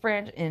the peace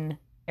branch in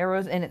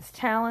arrows in its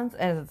talons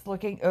as it's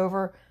looking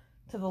over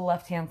to the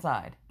left-hand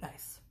side.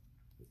 Nice.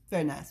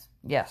 Very nice.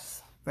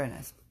 Yes. Very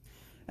nice.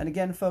 And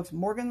again, folks,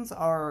 Morgans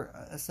are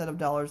a set of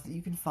dollars that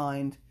you can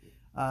find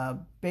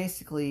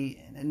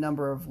basically in a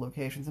number of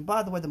locations. And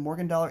by the way, the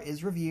Morgan dollar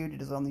is reviewed.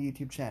 It is on the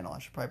YouTube channel. I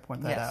should probably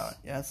point that out.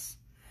 Yes.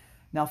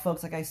 Now,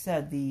 folks, like I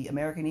said, the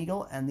American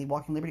Eagle and the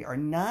Walking Liberty are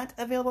not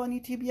available on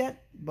YouTube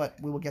yet, but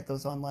we will get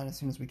those online as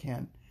soon as we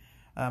can.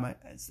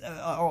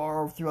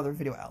 Or through other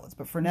video outlets.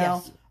 But for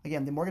now,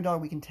 again, the Morgan dollar,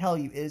 we can tell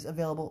you, is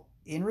available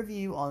in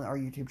review on our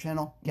YouTube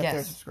channel. Get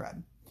there,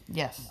 subscribe.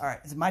 Yes. All right.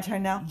 Is it my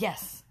turn now?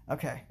 Yes.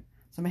 Okay.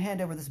 So I'm going to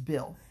hand over this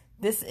bill.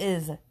 This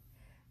is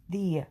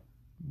the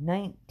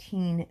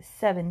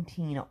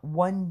 1917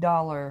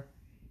 $1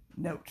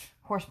 Note.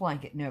 horse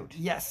blanket note.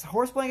 Yes.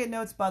 Horse blanket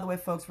notes, by the way,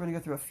 folks, we're going to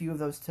go through a few of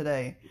those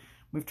today.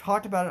 We've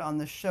talked about it on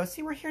the show.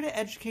 See, we're here to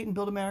educate and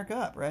build America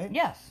up, right?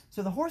 Yes.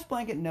 So the horse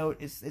blanket note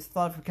is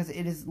thought of because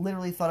it is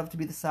literally thought of to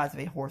be the size of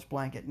a horse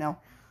blanket. Now,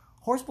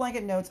 horse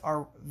blanket notes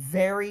are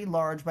very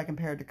large by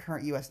compared to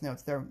current U.S.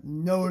 notes. They're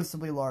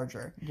noticeably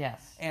larger.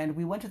 Yes. And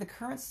we went to the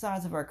current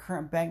size of our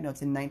current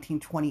banknotes in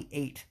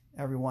 1928,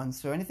 everyone.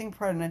 So anything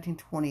prior to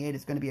 1928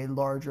 is going to be a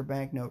larger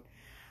banknote.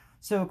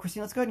 So, Christine,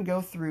 let's go ahead and go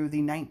through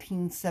the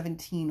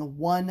 1917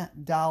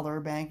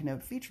 $1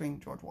 banknote featuring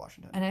George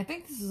Washington. And I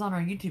think this is on our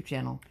YouTube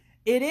channel.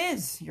 It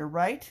is. You're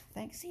right.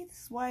 Thanks. See,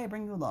 this is why I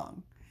bring you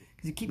along.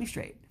 Because you keep me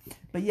straight.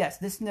 But yes,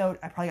 this note,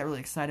 I probably got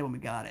really excited when we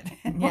got it.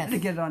 And wanted to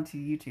get it onto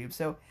YouTube.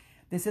 So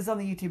this is on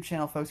the YouTube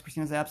channel, folks.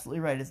 Christina's absolutely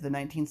right. It's the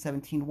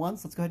 1917 one.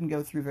 So let's go ahead and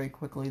go through very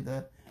quickly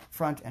the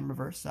front and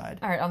reverse side.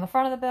 All right. On the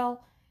front of the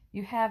bill,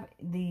 you have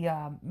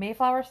the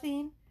Mayflower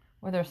scene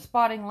where they're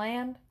spotting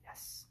land.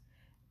 Yes.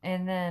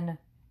 And then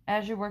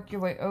as you work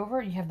your way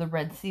over, you have the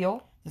red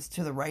seal. This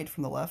to the right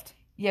from the left.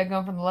 Yeah,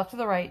 going from the left to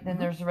the right. Then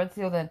there's the red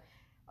seal. Then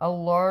a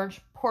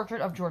large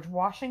portrait of George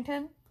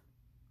Washington.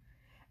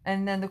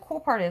 And then the cool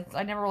part is,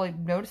 I never really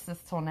noticed this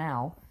till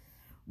now,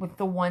 with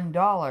the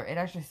 $1, it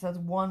actually says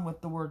one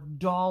with the word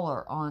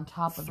dollar on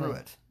top of it. Through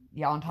it.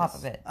 Yeah, on top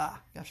of it.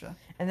 Ah, gotcha.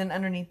 And then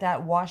underneath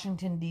that,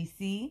 Washington,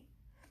 D.C.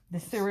 The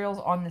serials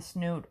on this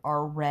note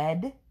are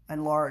red.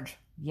 And large.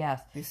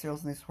 Yes. These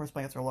serials and these horse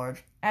blankets are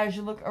large. As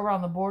you look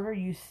around the border,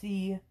 you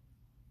see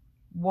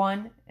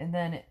one, and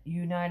then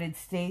United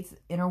States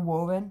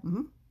interwoven.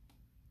 Mm-hmm.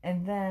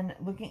 And then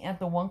looking at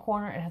the one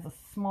corner, it has a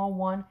small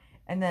one.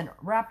 And then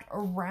wrapped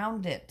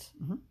around it,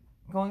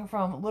 going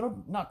from a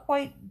little, not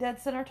quite dead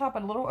center top,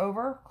 but a little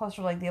over, closer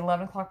to like the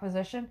 11 o'clock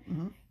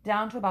position,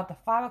 down to about the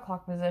 5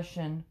 o'clock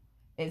position,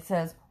 it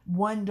says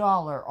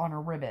 $1 on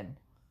a ribbon.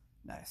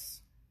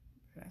 Nice.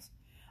 Nice.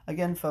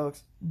 Again,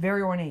 folks,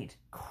 very ornate.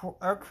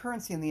 Our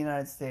currency in the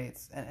United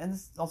States, and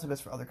this also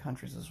goes for other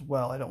countries as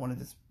well. I don't want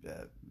to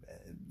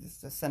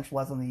just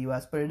centralize on the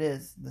U.S., but it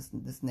is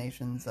this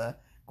nation's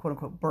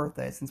quote-unquote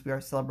birthday, since we are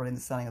celebrating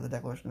the signing of the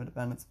Declaration of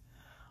Independence.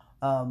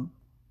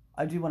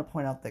 I do want to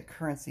point out that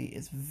currency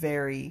is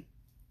very,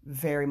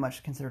 very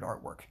much considered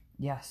artwork.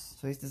 Yes.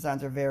 So these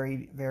designs are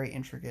very, very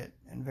intricate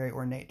and very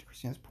ornate, to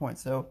Christina's point.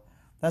 So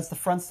that's the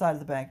front side of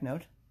the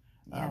banknote.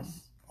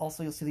 Yes.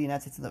 Also, you'll see the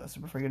United States,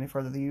 so before you go any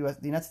further, the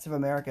United States of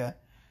America,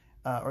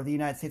 or the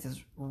United States,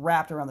 is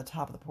wrapped around the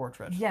top of the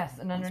portrait. Yes,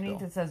 and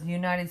underneath it says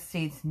United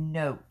States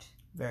note.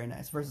 Very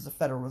nice. Versus a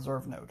Federal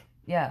Reserve note.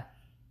 Yeah.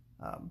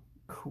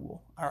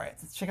 Cool. All right,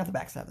 let's check out the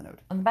back side of the note.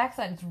 On the back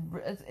side,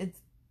 it's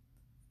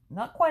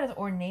not quite as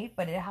ornate,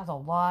 but it has a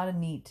lot of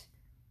neat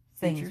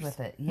things Features. with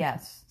it.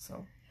 Yes.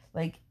 So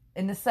Like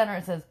in the center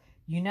it says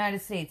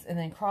United States, and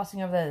then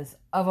crossing over that is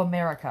of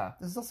America.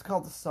 this is also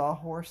called the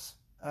Sawhorse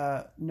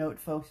note,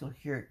 folks. You'll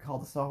hear it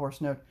called the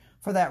Sawhorse note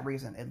for that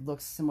reason. It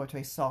looks similar to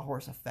a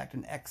sawhorse effect,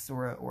 an X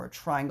or a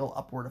triangle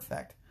upward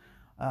effect,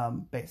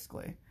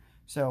 basically.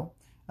 So,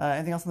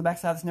 anything else on the back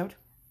side of this note?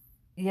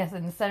 Yes,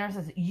 in the center it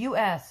says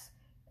U.S.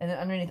 and then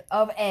underneath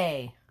of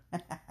A.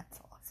 That's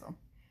awesome.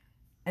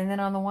 And then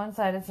on the one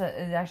side it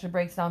actually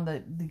breaks down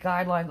the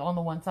guidelines on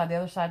the one side. The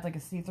other side's like a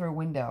see-through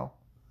window.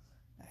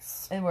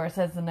 Nice. And where it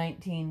says the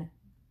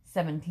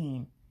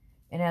 1917.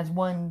 It has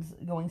ones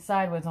going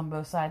sideways on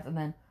both sides, and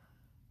then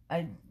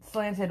a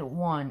slanted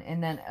one,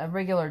 and then a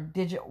regular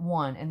digit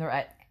one, and they're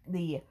at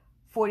the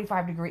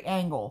 45-degree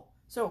angle.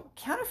 So,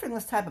 counterfeiting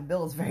this type of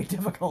bill is very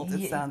difficult,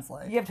 it sounds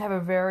like. You have to have a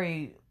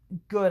very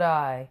good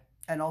eye.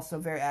 And also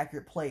very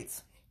accurate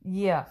plates.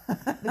 Yeah.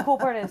 The cool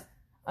part is,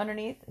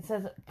 underneath, it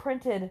says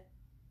printed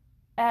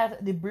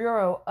at the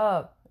Bureau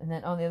of, and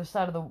then on the other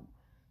side of the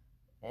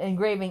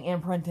engraving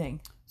and printing.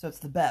 So it's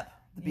the BEP,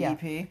 the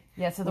BEP.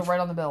 Yeah, it says it right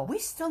on the bill. We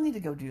still need to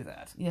go do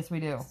that. Yes, we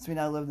do. Since we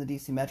now live in the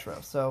DC Metro.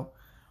 So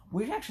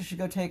we actually should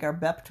go take our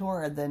BEP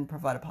tour and then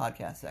provide a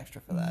podcast extra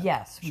for that.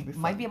 Yes, we Should be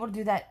might fun. be able to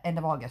do that end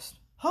of August.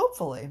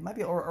 Hopefully. Might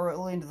be, or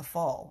early into the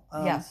fall.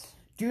 Yes.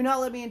 Do not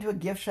let me into a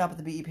gift shop at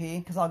the BEP,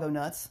 because I'll go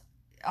nuts.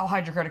 I'll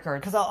hide your credit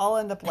card. Because I'll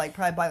end up like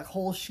probably buying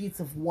whole sheets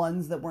of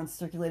ones that weren't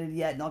circulated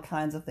yet and all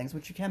kinds of things,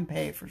 which you can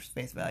pay for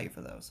space value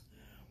for those.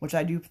 Which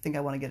I do think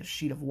I want to get a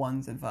sheet of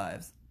 1s and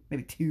 5s.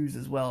 Maybe 2s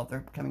as well if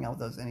they're coming out with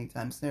those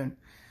anytime soon.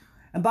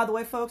 And by the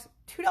way, folks,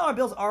 $2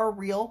 bills are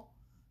real.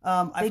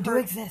 They do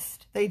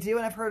exist. They do,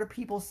 and I've heard of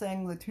people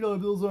saying the $2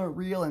 bills aren't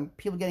real and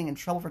people getting in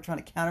trouble for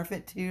trying to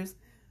counterfeit 2s.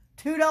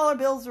 $2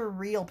 bills are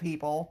real,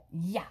 people.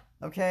 Yeah.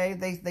 Okay?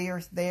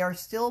 They are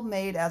still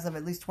made as of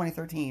at least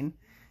 2013.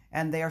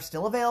 And they are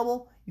still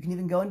available. You can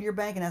even go into your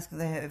bank and ask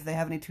if they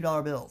have any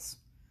 $2 bills.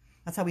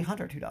 That's how we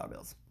hunt our $2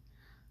 bills.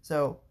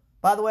 So,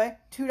 by the way,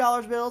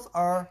 $2 bills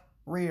are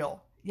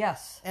real.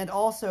 Yes. And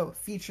also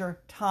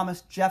feature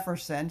Thomas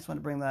Jefferson. Just want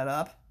to bring that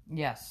up.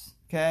 Yes.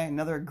 Okay,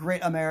 another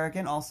great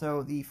American.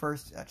 Also the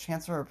first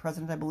chancellor or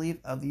president, I believe,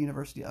 of the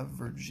University of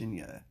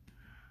Virginia.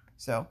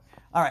 So,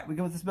 all right, we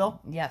good with this bill?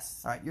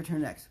 Yes. All right, your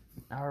turn next.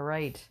 All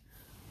right.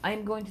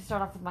 I'm going to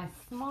start off with my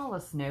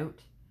smallest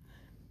note,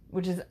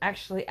 which is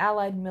actually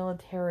Allied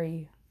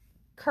military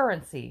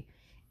currency.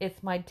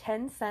 It's my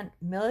 10-cent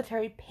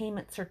military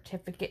payment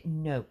certificate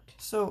note.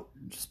 So,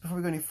 just before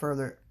we go any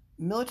further,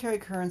 military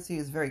currency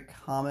is very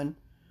common,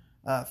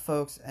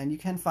 folks, and you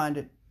can find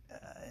it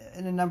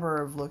in a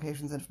number of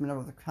locations and from a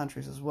number of other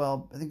countries as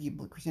well. I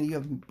think, Christina, you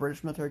have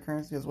British military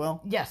currency as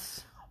well?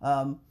 Yes.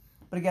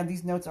 But again,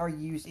 these notes are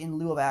used in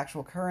lieu of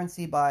actual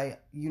currency by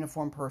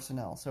uniformed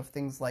personnel. So,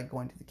 things like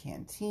going to the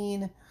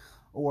canteen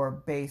or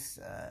base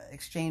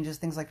exchanges,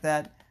 things like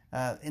that.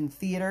 In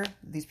theater,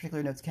 these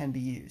particular notes can be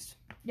used.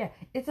 Yeah,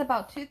 it's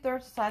about 2/3 the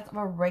size of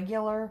a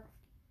regular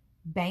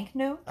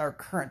banknote. Our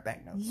current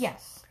banknotes.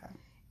 Yes. Okay.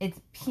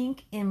 It's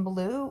pink and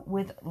blue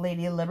with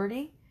Lady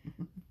Liberty.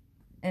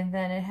 And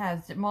then it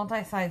has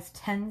multi-size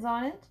 10s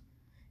on it.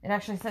 It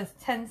actually says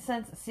 10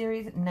 cents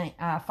series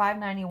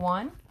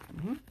 591.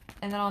 Mm-hmm.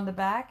 And then on the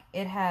back,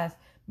 it has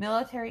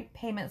military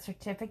payment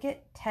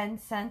certificate, 10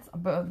 cents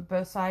on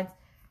both sides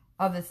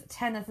of this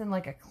 10 that's in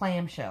like a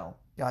clamshell.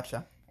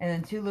 Gotcha. And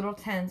then 2 little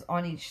 10s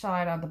on each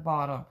side on the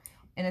bottom.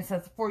 And it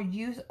says, for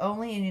use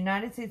only in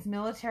United States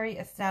military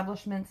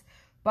establishments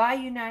by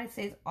United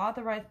States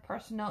authorized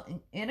personnel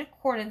in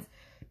accordance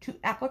to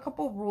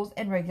applicable rules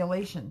and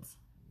regulations.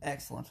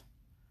 Excellent.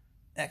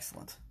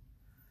 Excellent.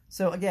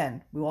 So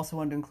again, we also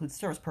wanted to include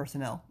service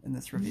personnel in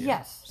this review.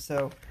 Yes.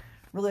 So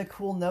really a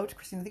cool note.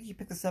 Christine, I think you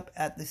picked this up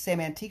at the same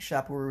antique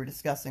shop where we were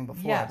discussing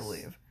before, Yes. I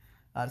believe.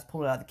 Just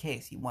pulled it out of the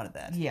case. You wanted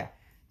that. Yeah.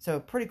 So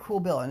pretty cool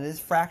bill, and it is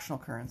fractional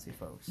currency,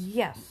 folks.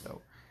 Yes.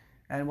 So,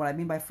 and what I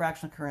mean by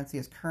fractional currency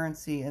is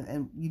currency,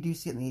 and you do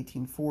see it in the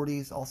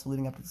 1840s, also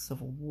leading up to the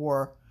Civil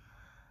War.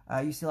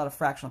 You see a lot of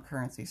fractional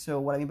currency. So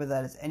what I mean by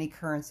that is any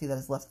currency that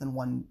is less than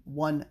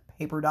one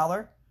paper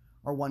dollar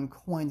or one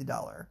coined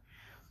dollar.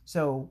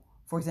 So,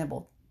 for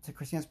example, to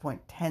Christina's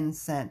point,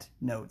 10-cent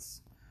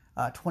notes,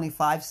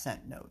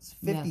 25-cent notes,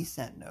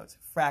 50-cent notes,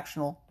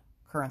 fractional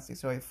currency,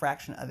 so a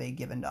fraction of a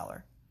given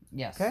dollar.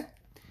 Yes. Okay?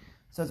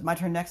 So it's my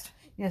turn next?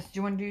 Yes. Do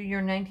you want to do your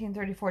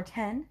 1934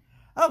 10?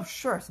 Oh,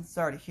 sure, since it's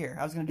already here.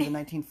 I was going to do the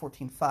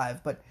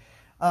 1914-5, but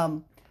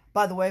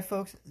by the way,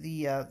 folks,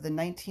 the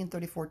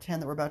 1934-10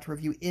 that we're about to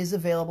review is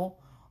available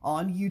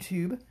on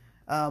YouTube.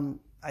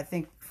 I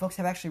think folks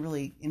have actually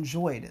really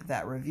enjoyed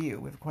that review.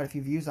 We have quite a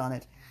few views on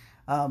it.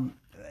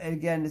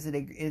 Again, it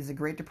is a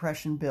Great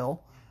Depression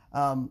bill,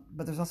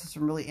 but there's also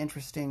some really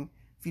interesting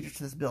features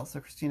to this bill. So,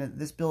 Christina,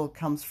 this bill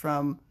comes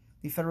from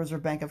the Federal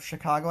Reserve Bank of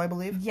Chicago, I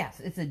believe. Yes,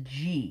 it's a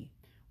G.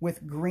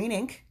 With green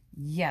ink.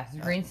 Yes,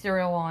 green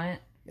cereal on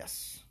it.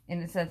 Yes.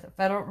 And it says,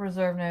 Federal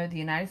Reserve Note, the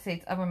United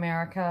States of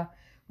America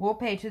will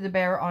pay to the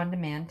bearer on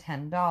demand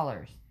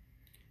 $10.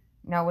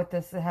 Now with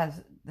this, it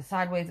has the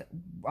sideways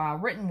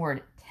written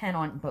word 10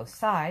 on both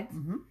sides.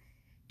 Mm-hmm.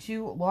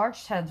 2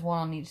 large 10s, one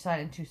on each side,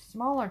 and 2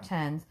 smaller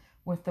 10s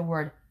with the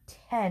word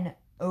 10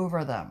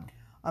 over them.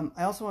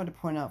 I also wanted to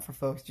point out for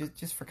folks,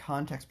 just for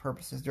context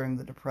purposes, during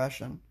the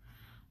Depression,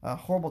 a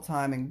horrible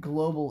time in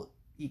global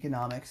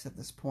economics at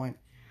this point,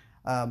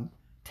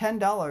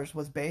 $10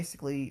 was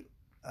basically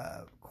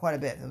quite a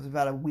bit. It was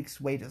about a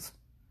week's wages.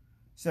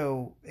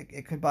 So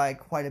it could buy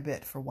quite a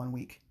bit for 1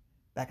 week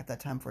back at that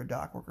time for a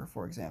dock worker,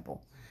 for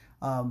example.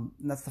 And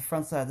that's the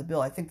front side of the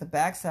bill. I think the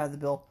back side of the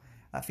bill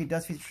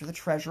does feature the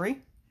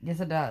Treasury. Yes,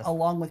 it does.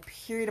 Along with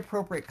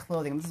period-appropriate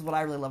clothing. This is what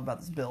I really love about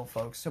this bill,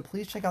 folks. So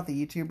please check out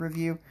the YouTube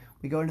review.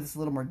 We go into this a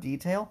little more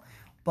detail.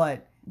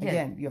 But,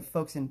 again, you have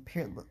folks in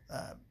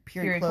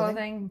period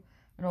clothing.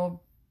 An old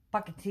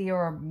bucket T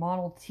or a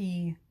Model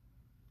T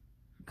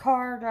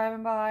car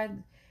driving by.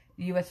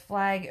 The U.S.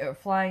 flag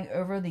flying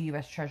over the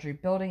U.S. Treasury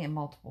building in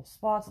multiple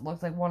spots. It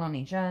looks like one on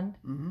each end.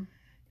 Mm-hmm.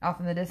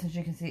 Off in the distance,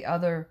 you can see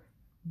other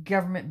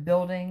government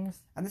buildings.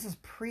 And this is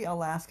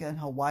pre-Alaska and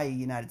Hawaii,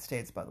 United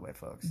States, by the way,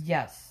 folks.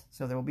 Yes.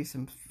 So there will be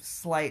some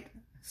slight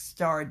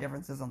star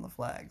differences on the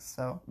flags.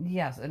 So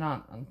yes, and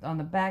on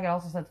the bag it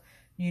also says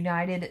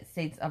United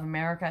States of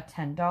America,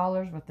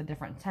 $10 with the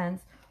different 10s.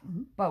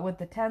 Mm-hmm. But with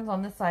the 10s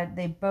on this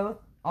side,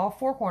 all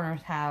 4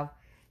 corners have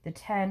the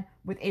 10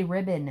 with a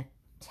ribbon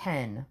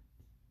 10.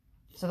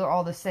 So they're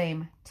all the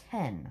same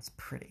 10. It's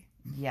pretty.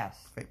 Yes.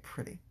 Very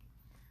pretty.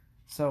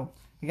 So,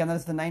 again, that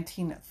is the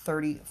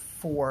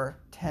 1934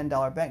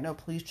 $10 banknote.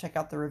 Please check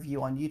out the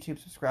review on YouTube.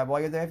 Subscribe while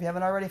you're there if you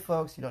haven't already,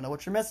 folks. You don't know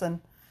what you're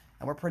missing.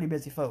 And we're pretty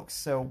busy, folks.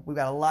 So, we've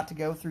got a lot to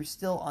go through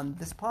still on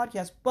this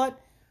podcast, but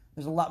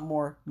there's a lot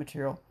more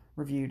material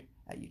reviewed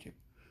at YouTube.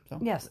 So.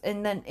 Yes,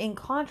 and then in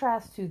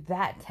contrast to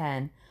that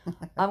 10,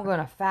 I'm going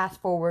to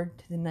fast forward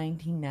to the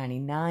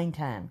 1999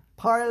 10.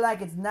 Party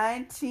like it's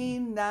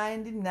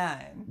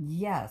 1999.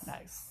 Yes.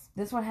 Nice.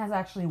 This one has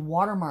actually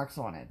watermarks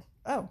on it.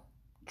 Oh,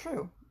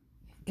 true.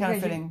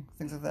 Counterfeiting,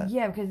 things like that.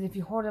 Yeah, because if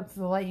you hold it up to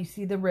the light, you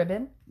see the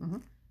ribbon. Mm-hmm.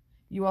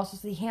 You also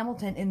see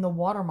Hamilton in the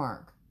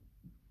watermark,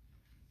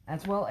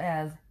 as well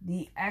as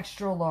the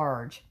extra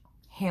large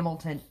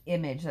Hamilton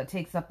image that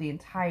takes up the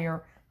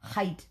entire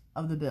height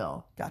of the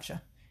bill.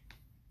 Gotcha.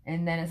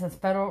 And then it says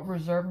Federal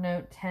Reserve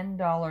note,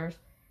 $10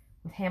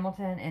 with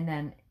Hamilton, and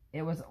then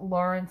it was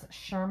Lawrence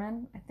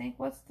Sherman, I think,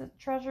 was the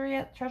treasurer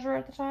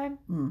at the time.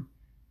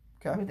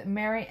 Okay. With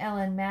Mary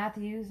Ellen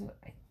Matthews,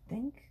 I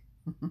think,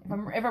 if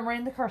I'm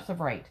reading the cursive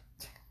right.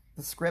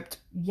 The script.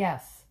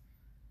 Yes.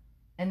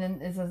 And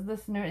then it says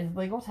this note is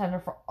legal tender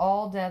for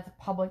all debts,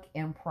 public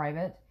and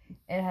private.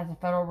 It has a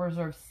Federal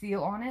Reserve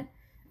seal on it,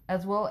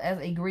 as well as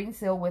a green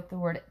seal with the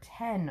word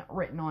 10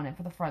 written on it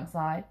for the front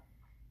side.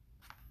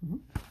 Mm-hmm.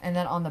 And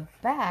then on the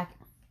back,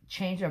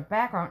 change of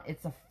background,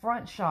 it's a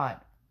front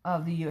shot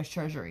of the U.S.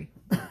 Treasury.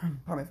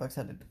 Pardon me, folks,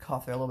 I had to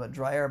cough there, a little bit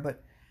drier,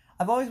 but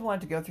I've always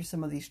wanted to go through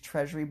some of these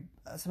Treasury,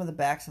 some of the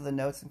backs of the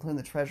notes, including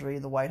the Treasury,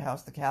 the White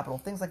House, the Capitol,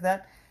 things like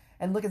that,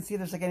 and look and see if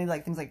there's like any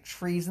like things like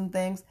trees and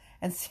things,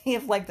 and see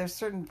if like there's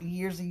certain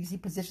years that you see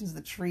positions of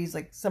the trees,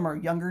 like some are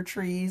younger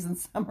trees and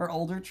some are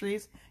older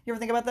trees. You ever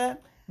think about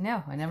that?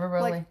 No, I never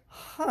really. Like,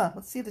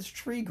 let's see if this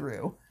tree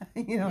grew.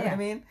 You know what I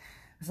mean?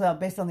 So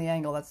based on the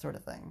angle, that sort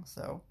of thing.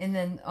 So. And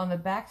then on the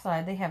back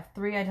side, they have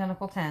 3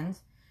 identical 10s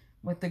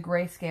with the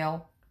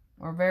grayscale,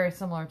 or very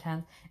similar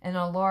 10s, and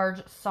a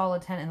large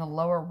solid 10 in the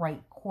lower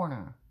right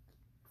corner.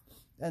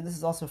 And this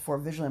is also for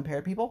visually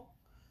impaired people,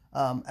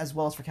 as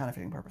well as for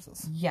counterfeiting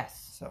purposes.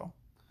 Yes. So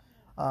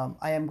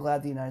I am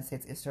glad the United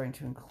States is starting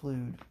to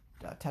include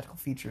technical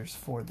features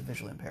for the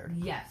visually impaired.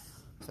 Yes.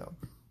 So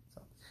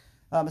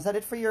is that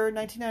it for your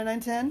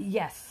 1999-10?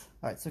 Yes.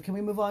 All right, so can we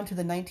move on to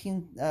the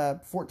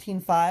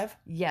 1914-5?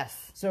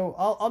 Yes. So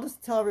I'll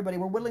just tell everybody,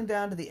 we're whittling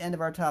down to the end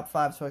of our top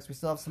 5, folks. We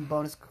still have some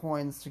bonus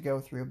coins to go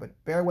through, but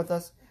bear with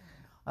us.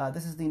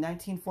 This is the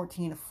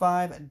 1914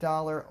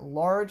 $5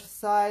 large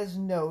size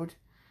note,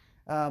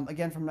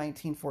 again from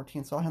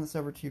 1914. So I'll hand this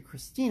over to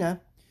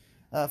Christina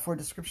for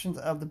descriptions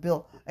of the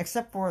bill,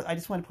 except for, I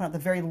just want to point out the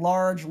very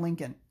large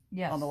Lincoln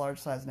on the large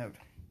size note.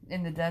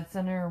 In the dead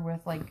center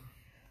with like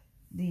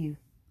the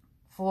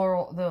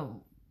floral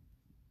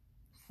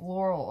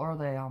or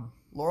the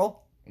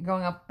Laurel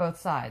going up both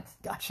sides.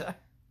 Gotcha.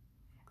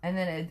 And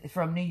then it's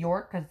from New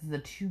York because it's the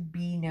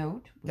 2B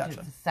note, which is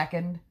the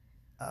second.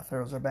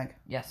 Federal Reserve Bank.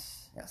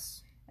 Yes.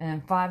 And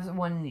then 5's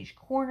one in each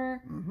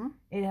corner. Mm-hmm.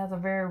 It has a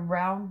very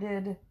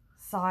rounded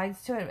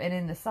sides to it, and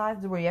in the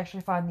sides is where you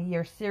actually find the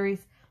year series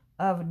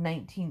of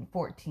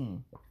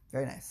 1914.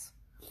 Very nice.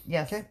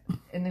 Yes. Okay.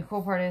 And the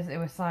cool part is it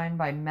was signed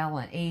by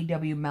Mellon,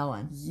 A.W.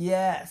 Mellon.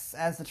 Yes,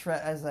 as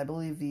I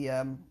believe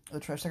the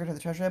Secretary of the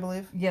Treasury, I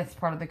believe. Yes,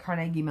 part of the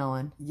Carnegie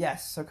Mellon.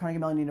 Yes, so Carnegie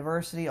Mellon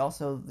University,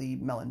 also the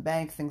Mellon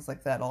Bank, things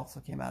like that also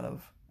came out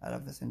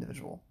of this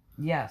individual.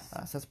 Yes.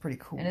 So that's pretty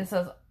cool. And it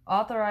says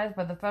authorized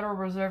by the Federal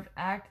Reserve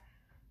Act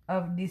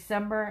of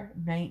December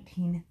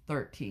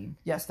 1913.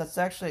 Yes, that's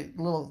actually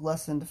a little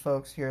lesson to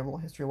folks here, a little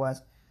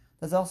history-wise.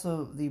 That's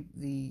also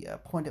the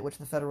point at which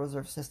the Federal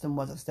Reserve System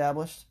was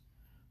established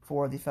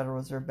for the Federal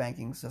Reserve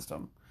banking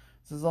system.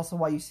 This is also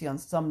why you see on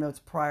some notes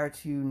prior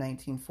to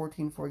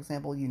 1914, for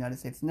example, United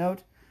States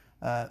note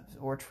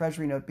or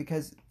Treasury note,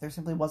 because there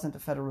simply wasn't a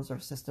Federal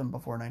Reserve System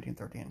before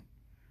 1913.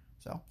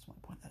 So, just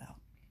want to point that out.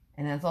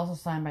 And it's also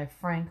signed by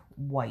Frank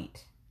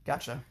White.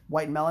 Gotcha.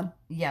 White melon?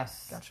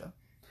 Yes. Gotcha.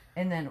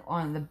 And then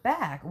on the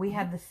back, we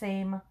have the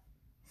same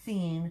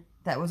scene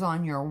that was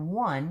on your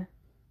one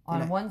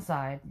on one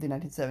side. The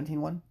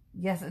 1917 one?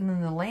 Yes, and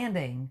then the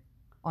landing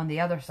on the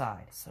other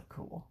side. So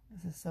cool.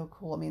 This is so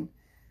cool. I mean,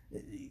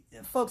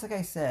 folks, like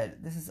I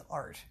said, this is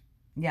art.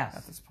 Yes.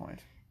 At this point.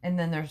 And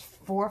then there's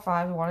 4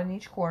 5s, one in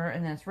each corner,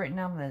 and then it's written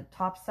down in the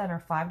top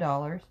center,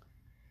 $5.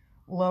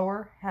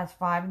 Lower has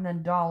 5 and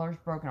then dollars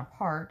broken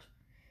apart.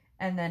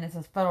 And then it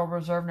says Federal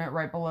Reserve note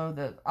right below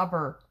the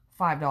upper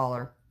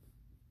 $5.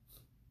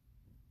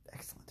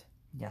 Excellent.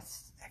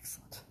 Yes.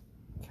 Excellent.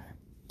 Okay.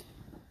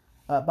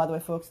 By the way,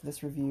 folks,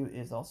 this review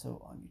is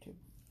also on YouTube.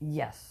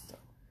 Yes. So.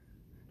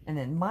 And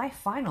then my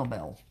final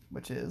bill.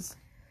 Which is?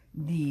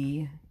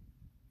 Trying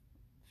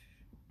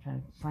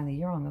to find the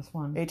year on this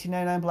one.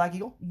 1899 Black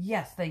Eagle?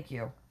 Yes, thank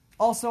you.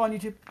 Also on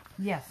YouTube?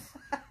 Yes.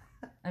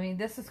 I mean,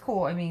 this is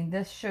cool. I mean,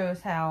 this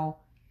shows how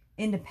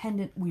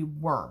independent we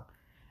were.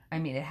 I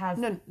mean, it has...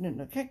 No.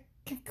 Can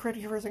I correct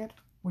you for a second?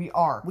 We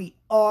are. We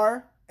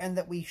are, and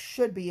that we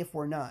should be if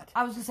we're not.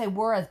 I was going to say,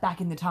 whereas back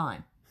in the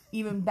time.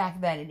 Even back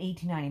then in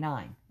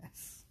 1899.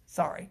 Yes.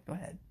 Sorry. Go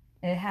ahead.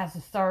 And it has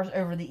the stars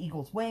over the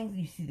eagle's wings.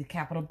 You see the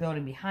Capitol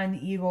building behind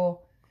the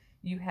eagle.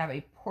 You have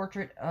a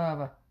portrait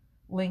of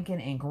Lincoln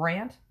and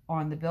Grant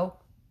on the bill.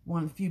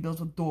 One of the few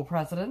bills with dual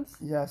presidents.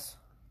 Yes.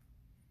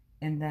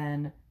 And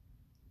then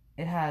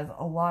it has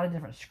a lot of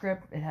different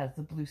script. It has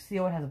the blue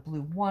seal. It has a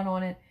blue 1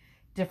 on it.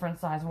 Different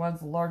size ones.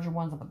 The larger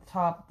ones up at the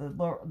top.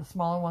 The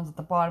smaller ones at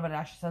the bottom. But it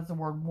actually says the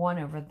word 1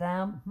 over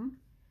them. Mm-hmm.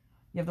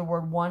 You have the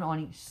word 1 on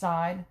each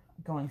side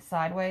going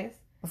sideways.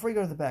 Before you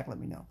go to the back, let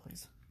me know,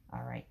 please.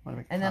 All right.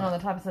 And then on the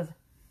top it says,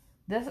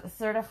 this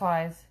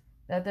certifies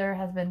that there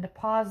has been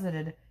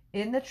deposited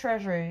in the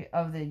Treasury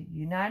of the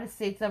United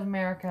States of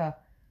America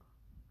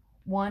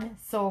 $1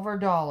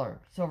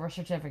 silver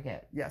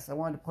certificate. Yes, I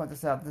wanted to point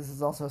this out. This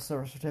is also a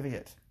silver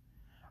certificate.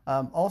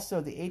 Also,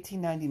 the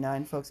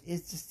 1899, folks,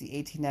 is just the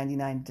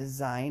 1899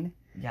 design.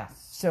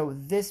 Yes. So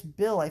this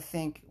bill, I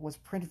think, was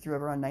printed through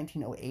around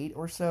 1908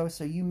 or so.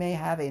 So you may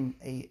have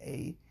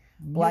a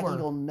Black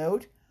Eagle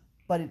note,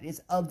 but it is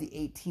of the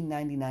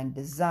 1899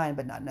 design,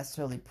 but not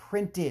necessarily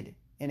printed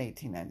in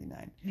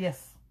 1899.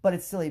 Yes. But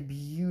it's still a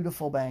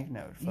beautiful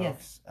banknote,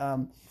 folks.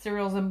 Yes.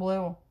 Serials in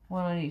blue,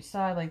 1 on each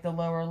side, like the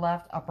lower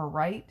left, upper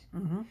right,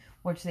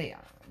 which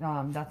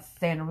that's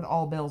standard with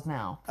all bills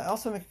now. I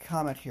also make a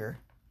comment here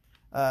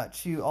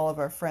to all of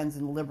our friends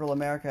in liberal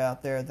America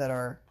out there that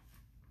are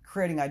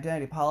creating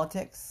identity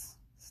politics.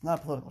 It's not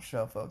a political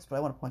show, folks, but I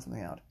want to point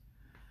something out.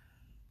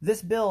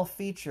 This bill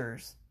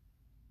features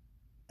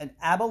an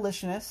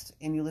abolitionist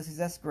in Ulysses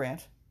S.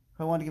 Grant,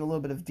 who I want to give a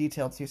little bit of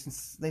detail to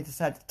since they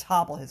decided to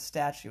topple his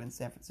statue in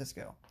San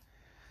Francisco.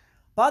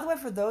 By the way,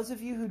 for those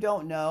of you who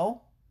don't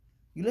know,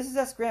 Ulysses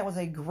S. Grant was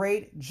a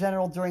great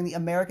general during the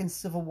American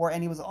Civil War,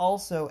 and he was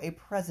also a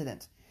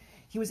president.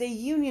 He was a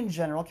Union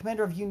general,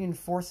 commander of Union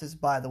forces,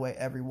 by the way,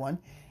 everyone,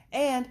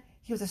 and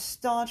he was a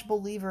staunch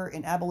believer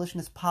in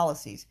abolitionist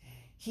policies.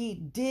 He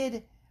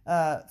did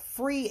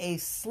free a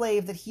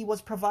slave that he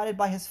was provided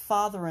by his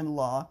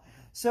father-in-law.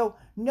 So,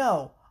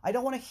 no, I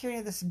don't want to hear any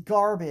of this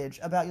garbage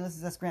about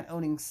Ulysses S. Grant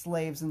owning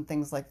slaves and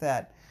things like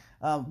that.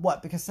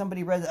 What, because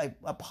somebody read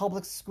a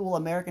public school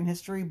American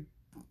history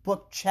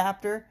book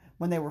chapter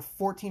when they were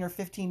 14 or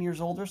 15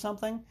 years old or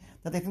something,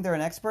 that they think they're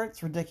an expert?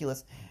 It's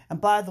ridiculous. And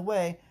by the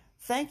way,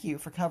 thank you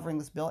for covering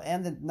this bill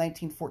and the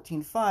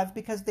 1914-5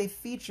 because they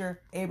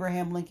feature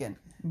Abraham Lincoln,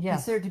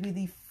 considered to be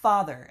the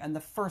father and the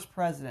first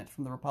president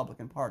from the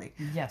Republican Party.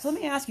 Yes. So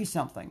let me ask you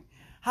something.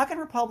 How can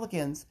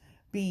Republicans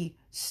be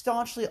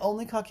staunchly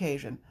only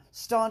Caucasian,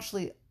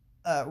 staunchly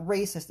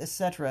racist,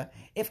 etc.,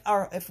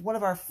 if one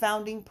of our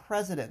founding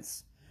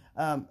presidents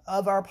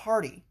of our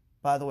party,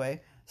 by the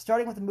way,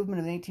 starting with the movement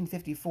of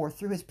 1854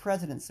 through his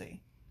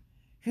presidency,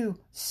 who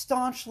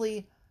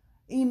staunchly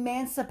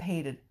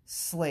emancipated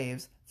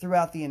slaves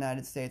throughout the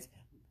United States,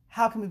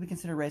 how can we be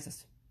considered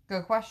racist?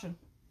 Good question.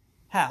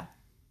 How?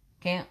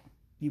 Can't.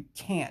 You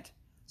can't.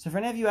 So for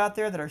any of you out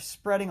there that are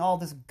spreading all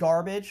this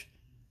garbage,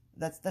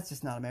 that's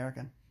just not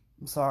American.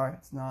 I'm sorry,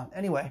 it's not.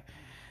 Anyway,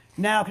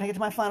 now can I get to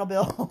my final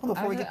bill before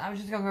I was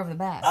just going to go over the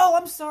back. Oh,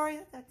 I'm sorry.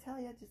 I tell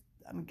you,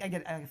 I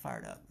get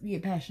fired up. You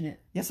get passionate.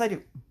 Yes, I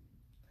do.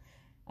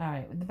 All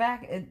right, with the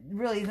back, it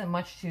really isn't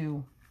much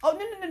to... Oh,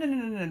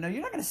 no.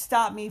 You're not going to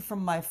stop me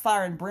from my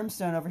fire and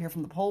brimstone over here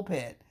from the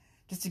pulpit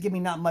just to give me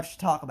not much to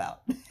talk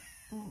about.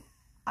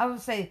 I would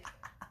say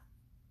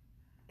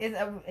it's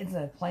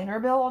a plainer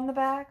bill on the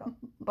back,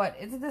 but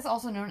isn't this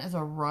also known as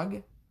a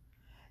rug?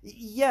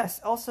 Yes.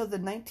 Also, the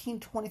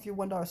 1923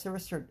 $1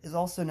 service cert is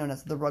also known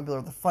as the rug bill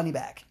or the funny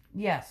back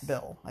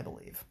bill, I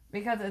believe.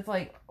 Because it's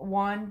like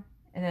 1,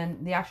 and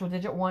then the actual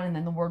digit 1, and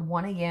then the word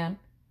 1 again.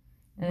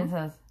 And it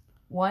says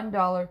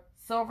 $1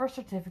 silver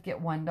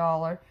certificate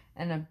 $1,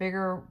 and a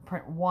bigger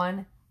print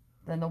 1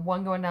 then the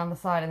one going down the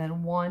side, and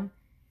then one,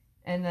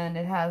 and then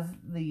it has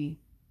the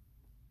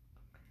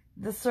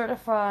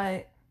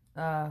certified.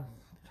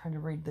 Trying to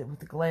read it with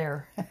the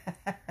glare,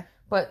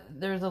 but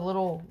there's a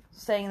little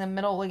saying in the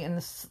middle, like in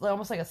this,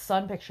 almost like a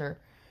sun picture,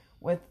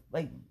 with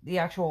like the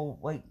actual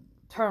like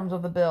terms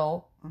of the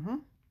bill,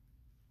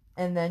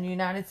 and then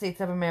United States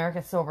of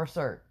America silver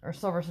cert or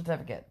silver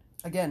certificate.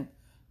 Again,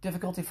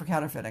 difficulty for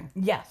counterfeiting.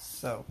 Yes.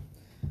 So,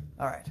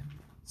 all right.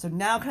 So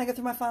now can I get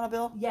through my final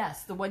bill?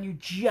 Yes, the one you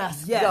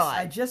just Yes, got.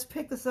 I just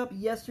picked this up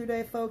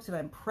yesterday, folks, and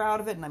I'm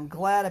proud of it, and I'm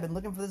glad. I've been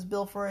looking for this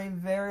bill for a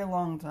very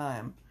long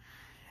time.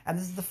 And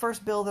this is the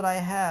first bill that I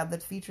have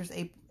that features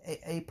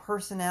a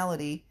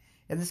personality,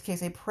 in this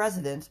case a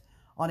president,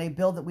 on a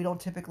bill that we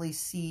don't typically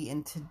see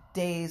in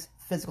today's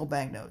physical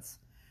banknotes.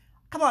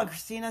 Come on,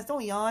 Christina,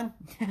 don't yawn.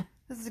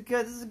 This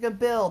is a good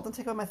bill. Don't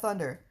take away my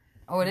thunder.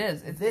 Oh, it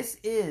is. This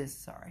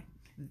is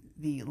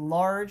the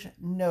large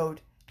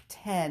note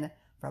 10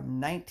 from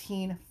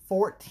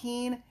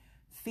 1914,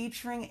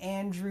 featuring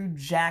Andrew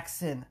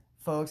Jackson,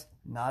 folks.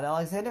 Not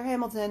Alexander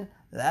Hamilton.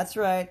 That's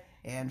right,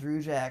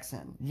 Andrew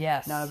Jackson.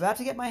 Yes. Now, I'm about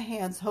to get my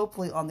hands,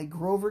 hopefully, on the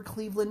Grover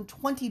Cleveland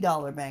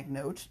 $20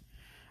 banknote.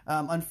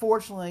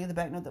 Unfortunately, the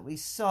banknote that we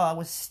saw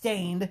was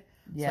stained,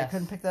 so I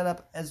couldn't pick that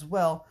up as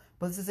well.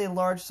 But this is a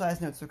large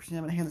size note, so Christina,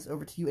 I'm going to hand this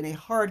over to you in a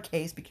hard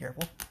case. Be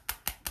careful.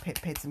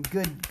 Paid some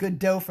good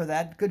dough for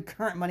that. Good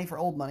current money for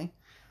old money.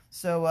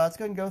 So let's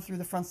go ahead and go through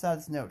the front side of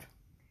this note.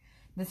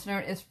 This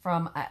note is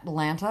from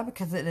Atlanta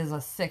because it is a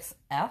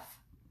 6F.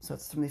 So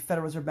it's from the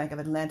Federal Reserve Bank of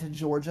Atlanta,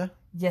 Georgia.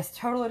 Yes,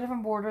 totally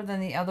different border than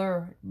the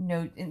other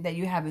note that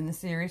you have in the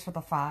series for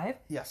the 5.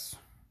 Yes.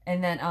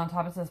 And then on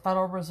top it says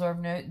Federal Reserve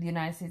Note, the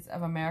United States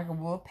of America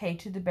will pay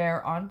to the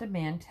bearer on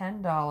demand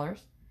 $10.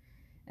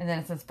 And then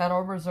it says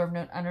Federal Reserve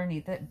Note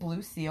underneath it,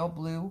 blue seal,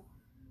 blue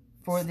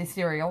for the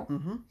serial.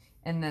 Mm-hmm.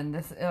 And then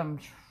this,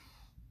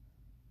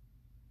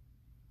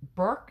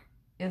 Burke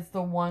is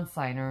the one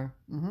signer.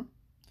 Mm-hmm.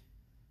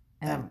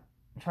 And I'm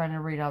trying to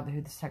read out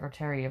who the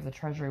Secretary of the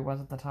Treasury was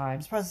at the time.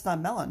 I'm surprised it's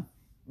not Mellon.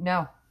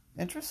 No.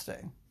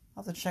 Interesting.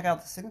 I'll have to check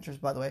out the signatures,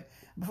 by the way.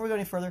 Before we go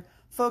any further,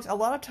 folks, a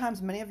lot of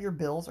times many of your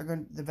bills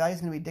the value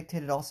is going to be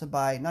dictated also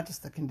by not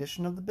just the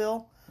condition of the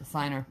bill, The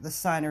signer. the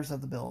signers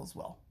of the bill as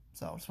well.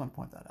 So I just want to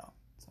point that out.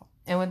 So.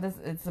 And with this,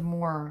 it's a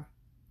more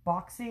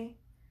boxy,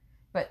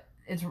 but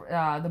it's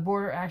the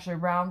border actually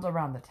rounds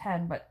around the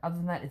 10, but other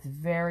than that, it's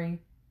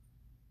very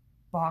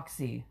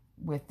boxy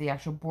with the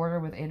actual border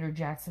with Andrew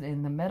Jackson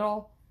in the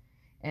middle.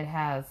 It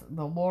has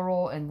the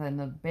laurel and then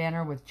the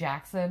banner with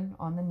Jackson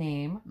on the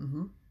name.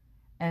 Mm-hmm.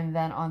 And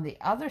then on the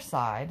other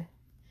side,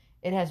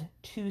 it has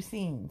 2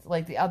 scenes,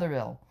 like the other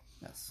bill.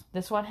 Yes.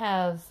 This one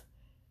has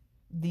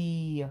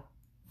the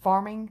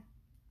farming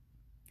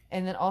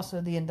and then also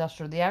the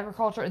industrial, the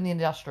agriculture and the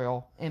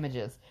industrial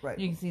images. Right.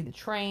 You can see the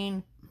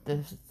train,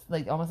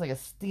 like almost like a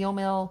steel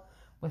mill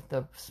with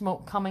the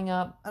smoke coming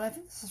up. And I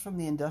think this is from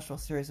the industrial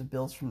series of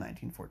bills from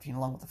 1914,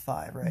 along with the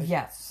 5, right?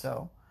 Yes.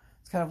 So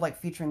it's kind of like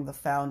featuring the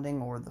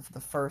founding or the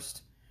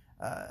first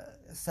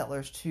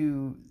settlers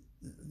to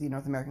the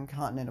North American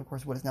continent, of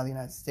course, what is now the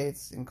United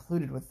States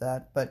included with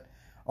that, but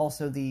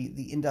also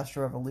the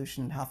Industrial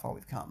Revolution and how far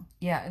we've come.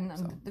 Yeah, and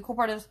the cool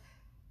part is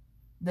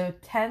the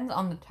 10s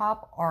on the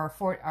top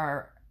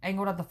are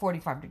angled at the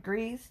 45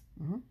 degrees,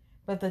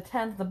 but the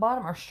 10s at the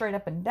bottom are straight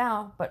up and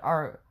down, but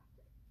are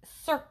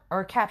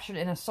captured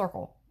in a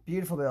circle.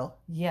 Beautiful bill.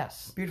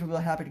 Yes. Beautiful bill.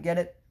 Happy to get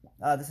it.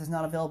 This is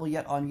not available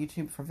yet on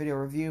YouTube for video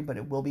review, but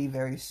it will be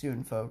very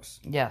soon, folks.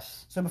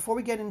 Yes. So before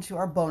we get into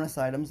our bonus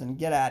items and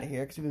get out of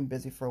here, because we've been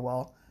busy for a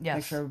while, yes,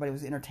 make sure everybody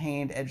was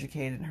entertained,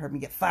 educated, and heard me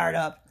get fired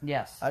up.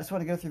 Yes. I just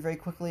want to go through very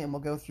quickly, and we'll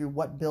go through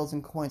what bills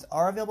and coins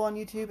are available on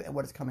YouTube and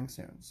what is coming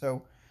soon.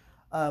 So,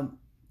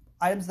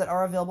 items that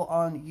are available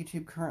on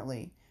YouTube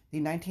currently: the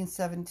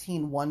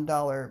 1917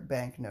 $1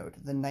 banknote,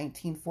 the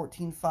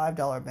 1914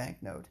 $5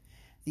 banknote,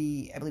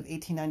 the, I believe,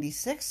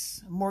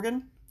 1896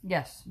 Morgan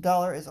Yes.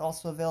 dollar is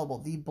also available.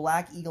 The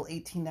Black Eagle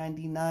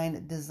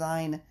 1899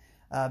 design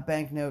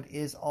banknote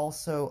is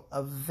also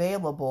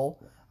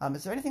available.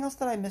 Is there anything else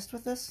that I missed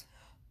with this?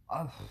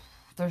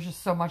 There's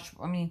just so much.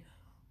 I mean,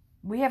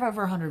 we have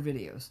over 100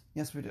 videos.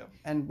 Yes, we do.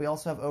 And we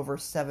also have over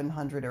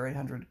 700 or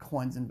 800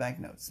 coins and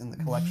banknotes in the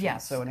collection.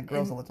 Yes. So, and it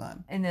grows all the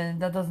time. And then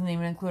that doesn't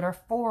even include our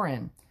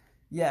foreign.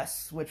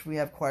 Yes, which we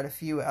have quite a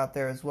few out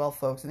there as well,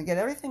 folks. And again,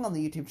 everything on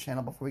the YouTube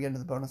channel, before we get into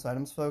the bonus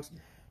items, folks,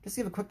 just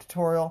give a quick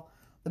tutorial.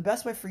 The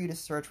best way for you to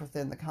search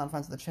within the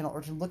confines of the channel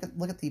or to look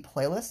at the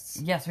playlists.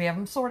 Yes, we have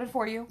them sorted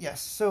for you. Yes.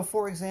 So,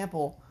 for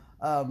example,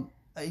 a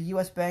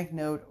U.S.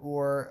 banknote,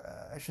 or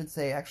I should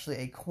say actually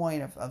a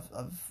coin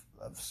of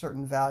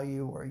certain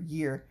value or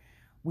year,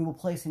 we will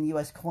place in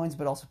U.S. coins,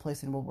 but also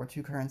place in World War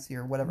II currency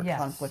or whatever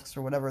conflicts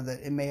or whatever,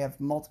 that it may have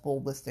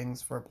multiple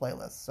listings for a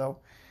playlist. So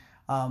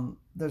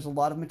there's a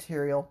lot of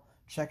material.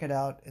 Check it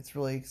out. It's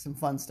really some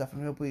fun stuff,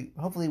 and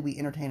hopefully we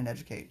entertain and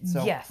educate.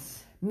 So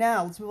yes.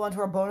 Now let's move on to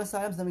our bonus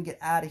items, then we get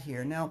out of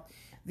here. Now,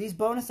 these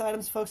bonus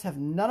items, folks,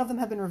 none of them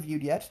have been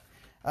reviewed yet.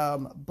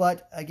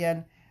 But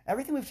again,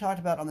 everything we've talked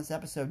about on this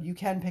episode, you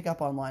can pick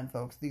up online,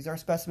 folks. These are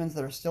specimens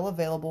that are still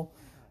available.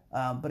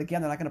 But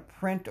again, they're not going to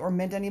print or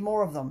mint any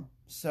more of them.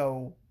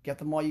 So get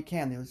them while you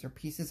can. These are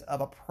pieces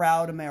of a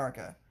proud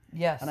America.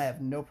 Yes. And I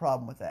have no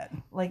problem with that.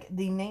 Like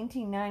the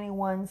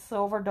 1991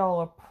 silver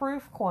dollar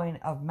proof coin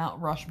of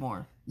Mount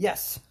Rushmore.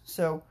 Yes.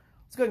 So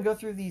let's go ahead and go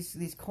through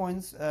these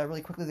coins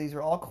really quickly. These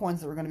are all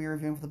coins that we're going to be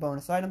reviewing for the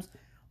bonus items.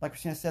 Like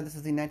Christina said, this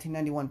is the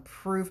 1991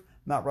 proof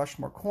Mount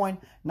Rushmore coin,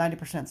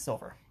 90%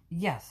 silver.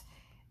 Yes.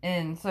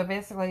 And so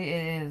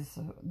basically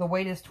the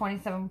weight is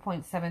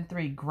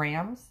 27.73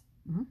 grams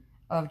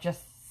of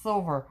just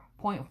silver,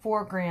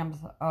 0.4 grams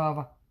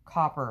of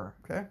copper.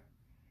 Okay.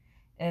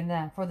 And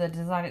then for the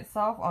design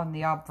itself, on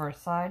the obverse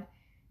side,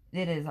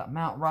 it is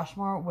Mount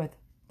Rushmore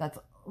that's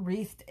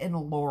wreathed in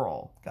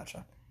laurel.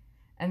 Gotcha.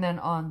 And then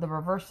on the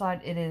reverse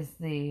side, it is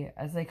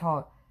as they call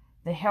it,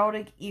 the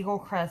heraldic eagle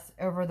crest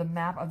over the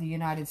map of the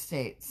United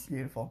States.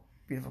 Beautiful.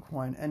 Beautiful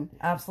coin. And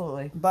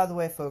absolutely. By the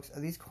way, folks,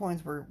 these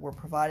coins were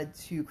provided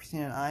to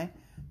Christina and I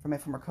from a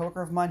former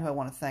coworker of mine who I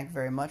want to thank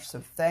very much.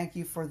 So thank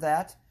you for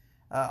that.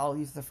 I'll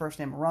use the first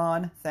name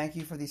Ron. Thank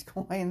you for these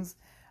coins.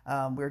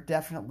 We're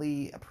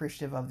definitely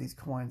appreciative of these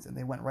coins, and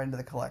they went right into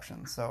the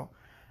collection. So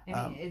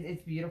I mean,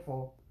 it's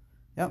beautiful.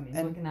 Yep. I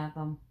mean, looking at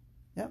them.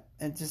 Yep.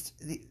 And just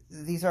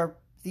these are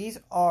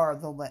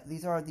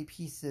the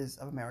pieces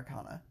of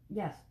Americana.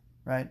 Yes.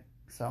 Right.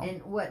 So.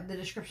 And what the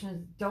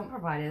descriptions don't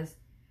provide is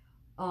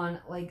on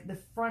like the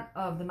front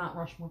of the Mount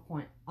Rushmore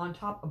coin, on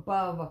top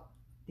above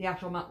the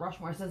actual Mount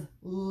Rushmore, it says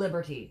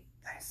Liberty.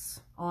 Nice.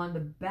 On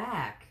the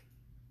back,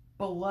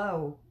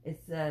 below,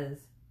 it says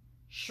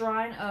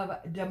Shrine of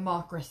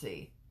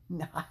Democracy.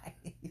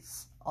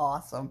 Nice.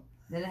 Awesome.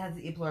 Then it has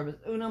the E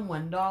Pluribus Unum,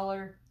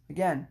 $1.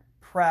 Again,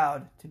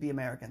 proud to be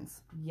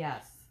Americans.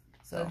 Yes.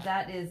 So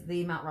that is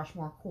the Mount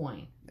Rushmore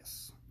coin.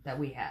 Yes. That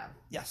we have.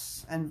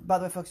 Yes. And by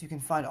the way, folks, you can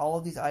find all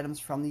of these items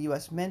from the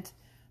U.S. Mint.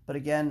 But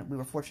again, we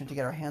were fortunate to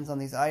get our hands on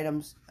these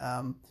items.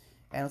 And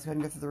let's go ahead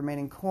and go through the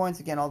remaining coins.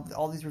 Again,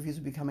 all these reviews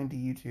will be coming to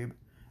YouTube.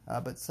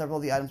 But several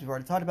of the items we've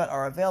already talked about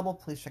are available.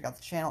 Please check out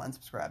the channel and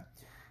subscribe.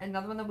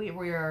 Another one that we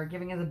are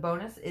giving as a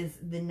bonus is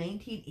the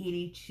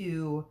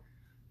 1982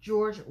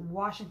 George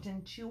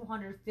Washington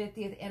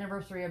 250th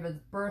anniversary of his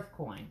birth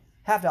coin.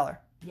 $50.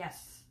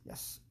 Yes.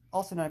 Yes.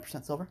 Also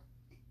 90% silver.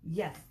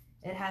 Yes.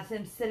 It has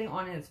him sitting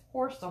on his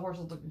horse. The horse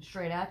is looking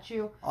straight at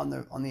you. On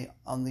the front.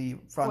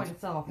 Coin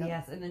itself, yep.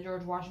 Yes. And then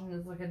George Washington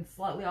is looking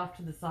slightly off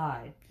to the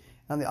side.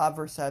 On the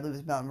obverse side, I believe,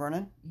 is Mount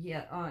Vernon.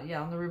 Yeah.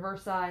 On the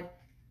reverse side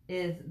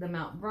is the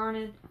Mount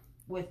Vernon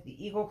with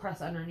the eagle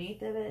crest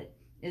underneath of it.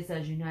 It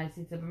says United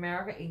States of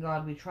America, in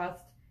God we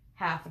trust,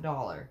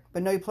 $50.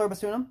 But no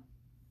pluribus unum?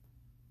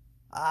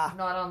 Ah.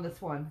 Not on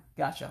this one.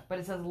 Gotcha. But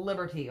it says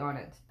Liberty on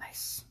it.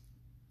 Nice.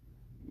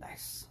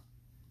 Nice.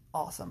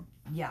 Awesome.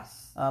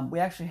 Yes. We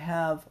actually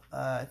have,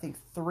 I think,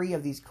 3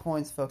 of these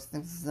coins, folks. I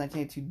think this is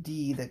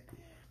 1982D that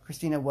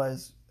Christina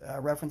was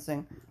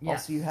referencing.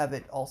 Yes. Also, you have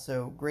it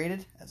also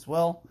graded as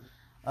well.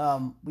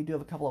 We do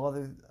have a couple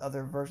of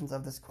other versions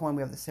of this coin.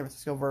 We have the San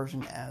Francisco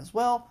version as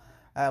well.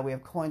 We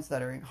have coins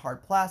that are in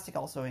hard plastic,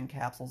 also in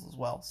capsules as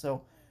well.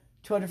 So,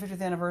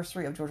 250th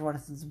anniversary of George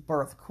Washington's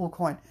birth. Cool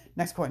coin.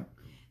 Next coin.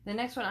 The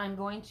next one I'm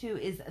going to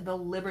is the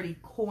Liberty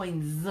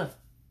Coins.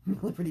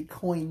 Liberty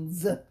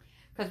Coins.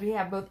 Because we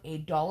have both a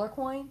dollar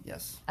coin,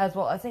 yes, as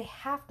well as a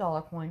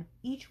 $50 coin,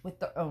 each with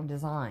their own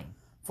design.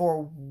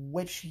 For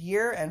which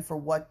year and for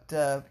what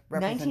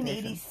representation?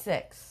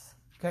 1986.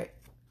 Okay.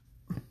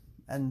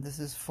 And this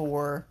is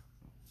for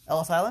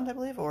Ellis Island, I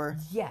believe, or?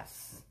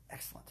 Yes.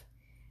 Excellent.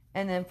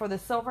 And then for the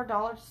silver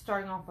dollar,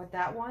 starting off with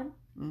that one,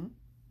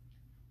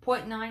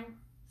 0.9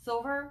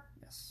 silver.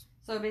 Yes.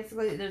 So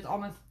basically, there's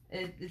almost,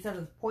 it says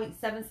it's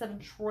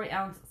 0.77 troy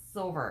ounce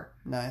silver.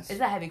 Nice. It's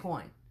a heavy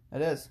coin.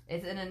 It is.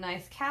 It's in a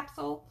nice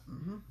capsule.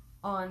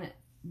 On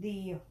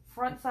the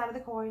front side of the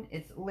coin,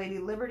 it's Lady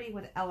Liberty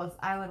with Ellis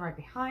Island right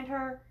behind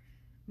her.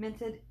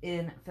 Minted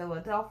in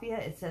Philadelphia.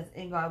 It says,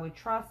 in God we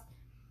trust.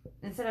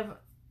 Instead of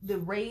the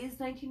raised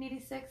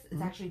 1986, it's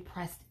actually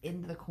pressed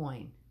into the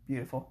coin.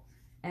 Beautiful.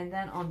 And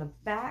then on the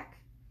back,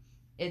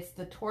 it's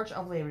the torch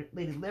of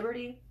Lady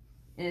Liberty.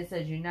 And it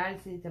says, United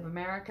States of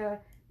America,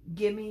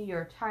 give me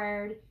your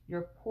tired,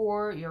 your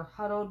poor, your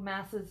huddled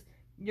masses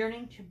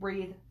yearning to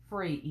breathe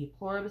free. E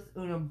pluribus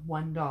unum,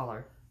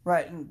 $1.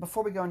 Right, and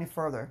before we go any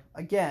further,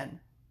 again,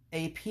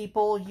 a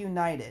people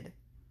united,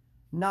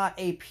 not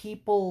a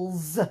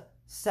peoples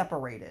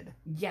separated.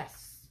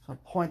 Yes. So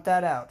point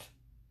that out.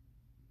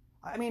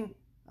 I mean,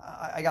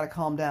 I gotta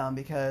calm down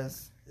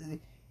because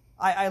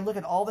I look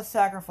at all the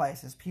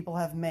sacrifices people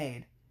have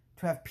made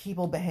to have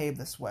people behave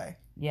this way.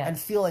 Yes. And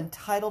feel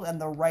entitled and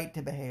the right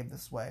to behave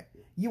this way.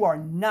 You are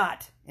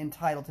not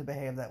entitled to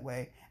behave that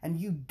way, and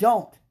you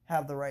don't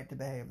have the right to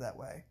behave that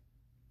way.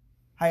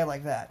 How you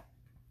like that?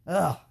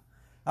 Ugh.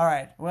 All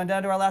right, we're going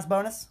down to our last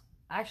bonus?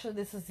 Actually,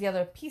 this is the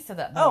other piece of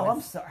that bonus. Oh,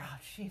 I'm sorry. Oh,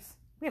 jeez.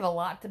 We have a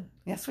lot to...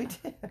 Yes, we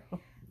do.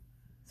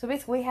 So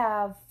basically, we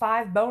have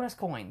 5 bonus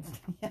coins.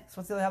 Yes,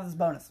 what's the other half of this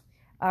bonus?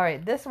 All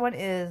right, this one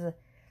is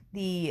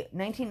the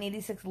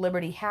 1986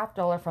 Liberty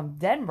 $50 from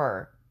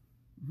Denver.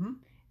 Mm-hmm.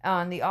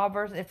 On the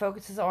obverse, it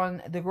focuses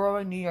on the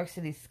growing New York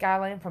City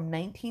skyline from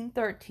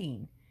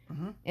 1913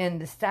 and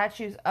the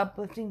statue's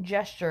uplifting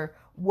gesture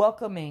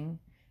welcoming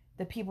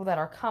the people that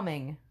are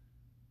coming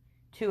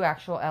to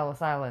actual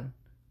Ellis Island.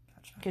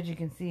 Gotcha. Because you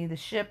can see the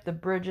ship, the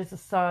bridges, the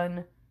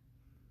sun,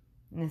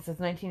 and it says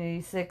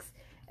 1986,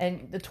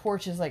 and the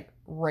torch is like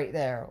right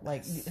there,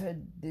 like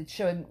it's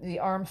showing the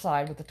arm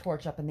side with the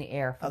torch up in the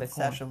air for of the the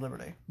coin. Statue of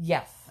Liberty.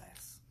 Yes.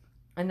 Nice.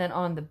 And then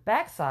on the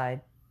back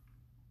side,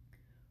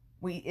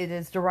 it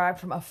is derived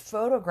from a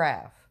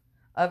photograph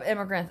of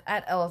immigrants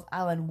at Ellis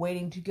Island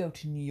waiting to go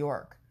to New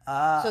York.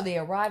 So they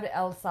arrived at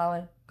Ellis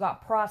Island,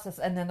 got processed,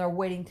 and then they're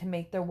waiting to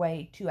make their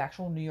way to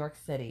actual New York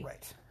City.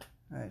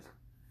 Right.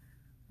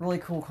 Really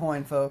cool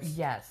coin, folks.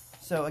 Yes.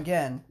 So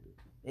again,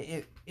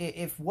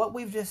 if what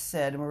we've just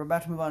said, and we're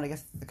about to move on, I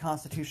guess, to the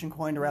Constitution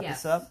coin to wrap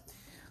this up.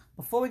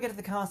 Before we get to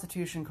the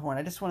Constitution coin,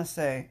 I just want to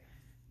say,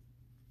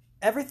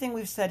 everything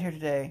we've said here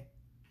today,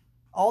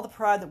 all the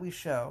pride that we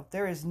show,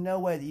 there is no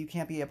way that you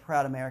can't be a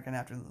proud American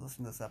after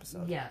listening to this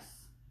episode. Yes.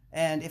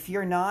 And if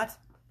you're not,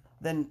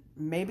 then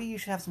maybe you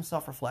should have some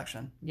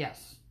self-reflection.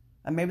 Yes.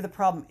 And maybe the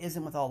problem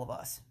isn't with all of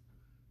us.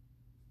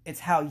 It's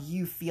how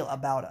you feel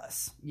about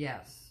us.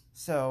 Yes.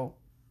 So,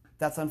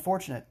 that's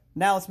unfortunate.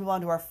 Now let's move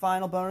on to our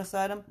final bonus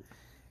item,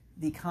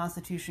 the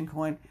Constitution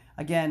coin.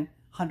 Again,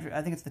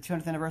 I think it's the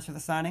 200th anniversary of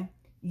the signing.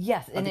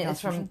 Yes, and it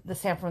is from the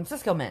San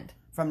Francisco Mint.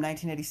 From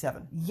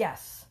 1987.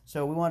 Yes.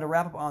 So we wanted to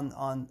wrap up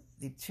on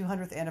the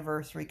 200th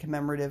anniversary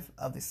commemorative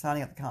of the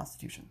signing of the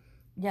Constitution.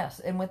 Yes,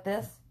 and with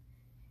this,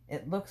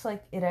 it looks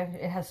like it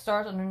has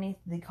stars underneath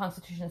the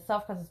Constitution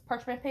itself because it's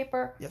parchment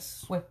paper.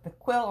 Yes. With the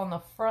quill on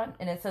the front,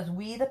 and it says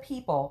 "We the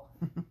People,"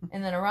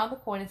 and then around the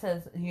coin it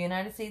says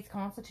 "United States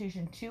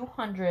Constitution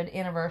 200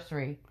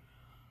 Anniversary,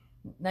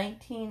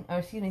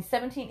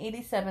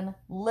 1787,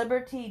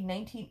 Liberty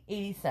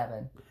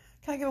 1987."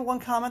 Can I give it one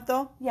comment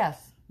though?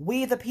 Yes.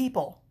 We the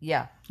people.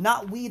 Yeah.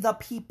 Not we the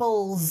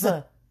peoples.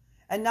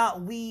 And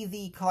not we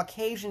the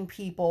Caucasian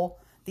people,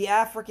 the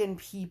African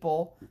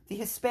people, the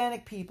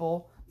Hispanic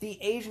people,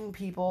 the Asian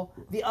people,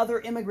 the other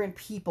immigrant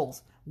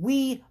peoples.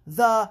 We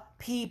the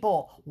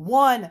people.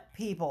 One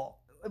people.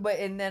 But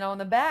and then on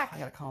the back, I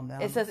gotta calm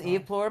down. it says "E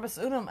pluribus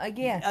unum"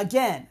 again.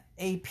 Again,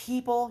 a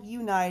people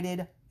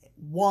united,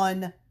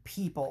 one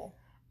people.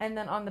 And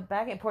then on the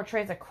back, it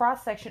portrays a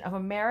cross section of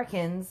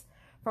Americans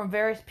from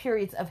various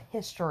periods of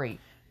history.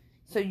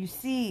 So you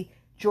see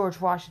George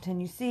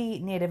Washington, you see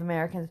Native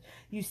Americans,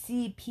 you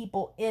see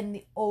people in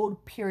the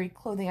old period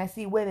clothing. I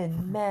see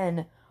women,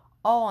 men,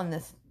 all on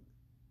this.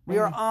 We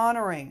are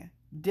honoring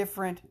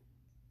different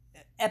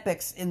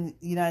epochs in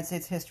the United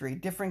States history,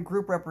 different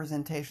group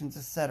representations,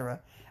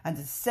 etc. And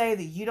to say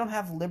that you don't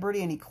have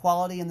liberty and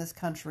equality in this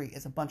country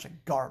is a bunch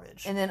of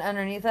garbage. And then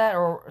underneath that,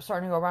 or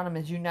starting to go around them,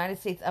 is United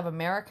States of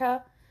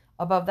America.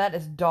 Above that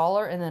is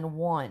dollar and then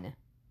one.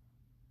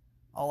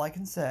 All I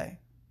can say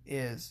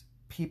is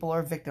people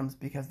are victims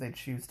because they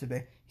choose to be.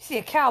 You see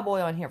a cowboy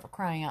on here, for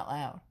crying out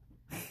loud.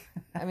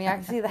 I mean, I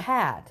can see the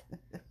hat,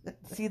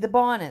 see the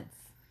bonnets,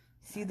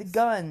 see the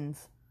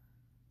guns.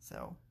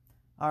 So,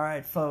 all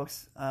right,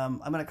 folks, I'm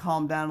going to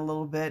calm down a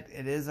little bit.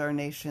 It is our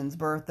nation's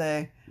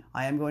birthday.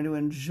 I am going to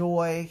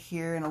enjoy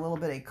here in a little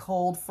bit a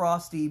cold,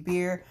 frosty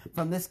beer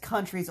from this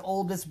country's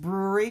oldest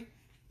brewery,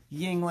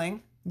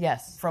 Yuengling.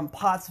 Yes. From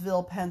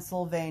Pottsville,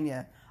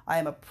 Pennsylvania. I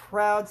am a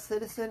proud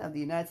citizen of the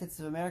United States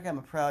of America. I'm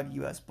a proud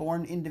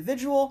U.S.-born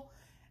individual.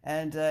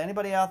 And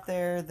anybody out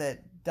there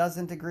that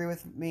doesn't agree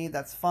with me,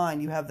 that's fine.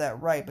 You have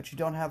that right. But you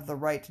don't have the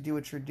right to do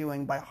what you're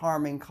doing by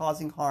harming,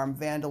 causing harm,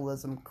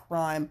 vandalism,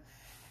 crime,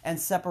 and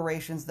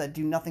separations that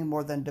do nothing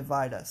more than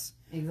divide us.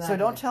 Exactly. So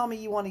don't tell me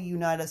you want to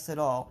unite us at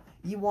all.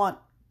 You want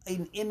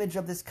an image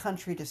of this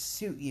country to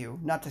suit you,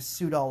 not to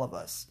suit all of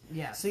us.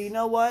 Yes. So you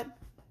know what?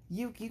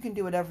 You can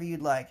do whatever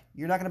you'd like.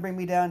 You're not going to bring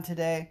me down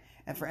today.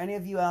 And for any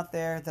of you out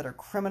there that are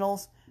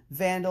criminals,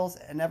 vandals,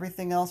 and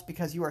everything else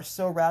because you are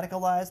so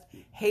radicalized,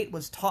 hate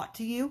was taught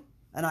to you,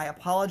 and I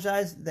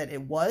apologize that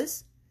it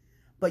was,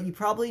 but you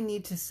probably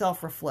need to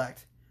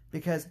self-reflect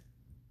because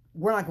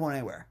we're not going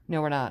anywhere.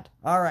 No, we're not.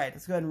 All right,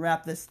 let's go ahead and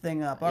wrap this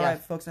thing up. All Yes.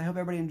 right, folks, I hope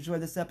everybody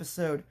enjoyed this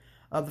episode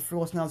of the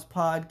Frugal Snobs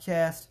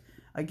podcast.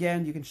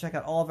 Again, you can check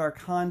out all of our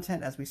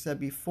content, as we said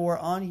before,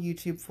 on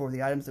YouTube for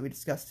the items that we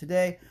discussed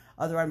today.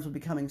 Other items will be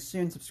coming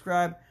soon.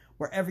 Subscribe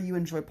wherever you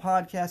enjoy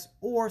podcasts,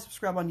 or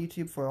subscribe on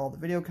YouTube for all the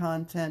video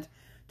content.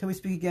 Till we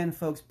speak again,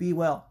 folks, be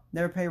well.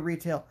 Never pay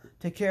retail.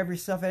 Take care of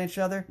yourself and each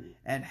other,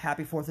 and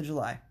happy 4th of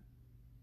July.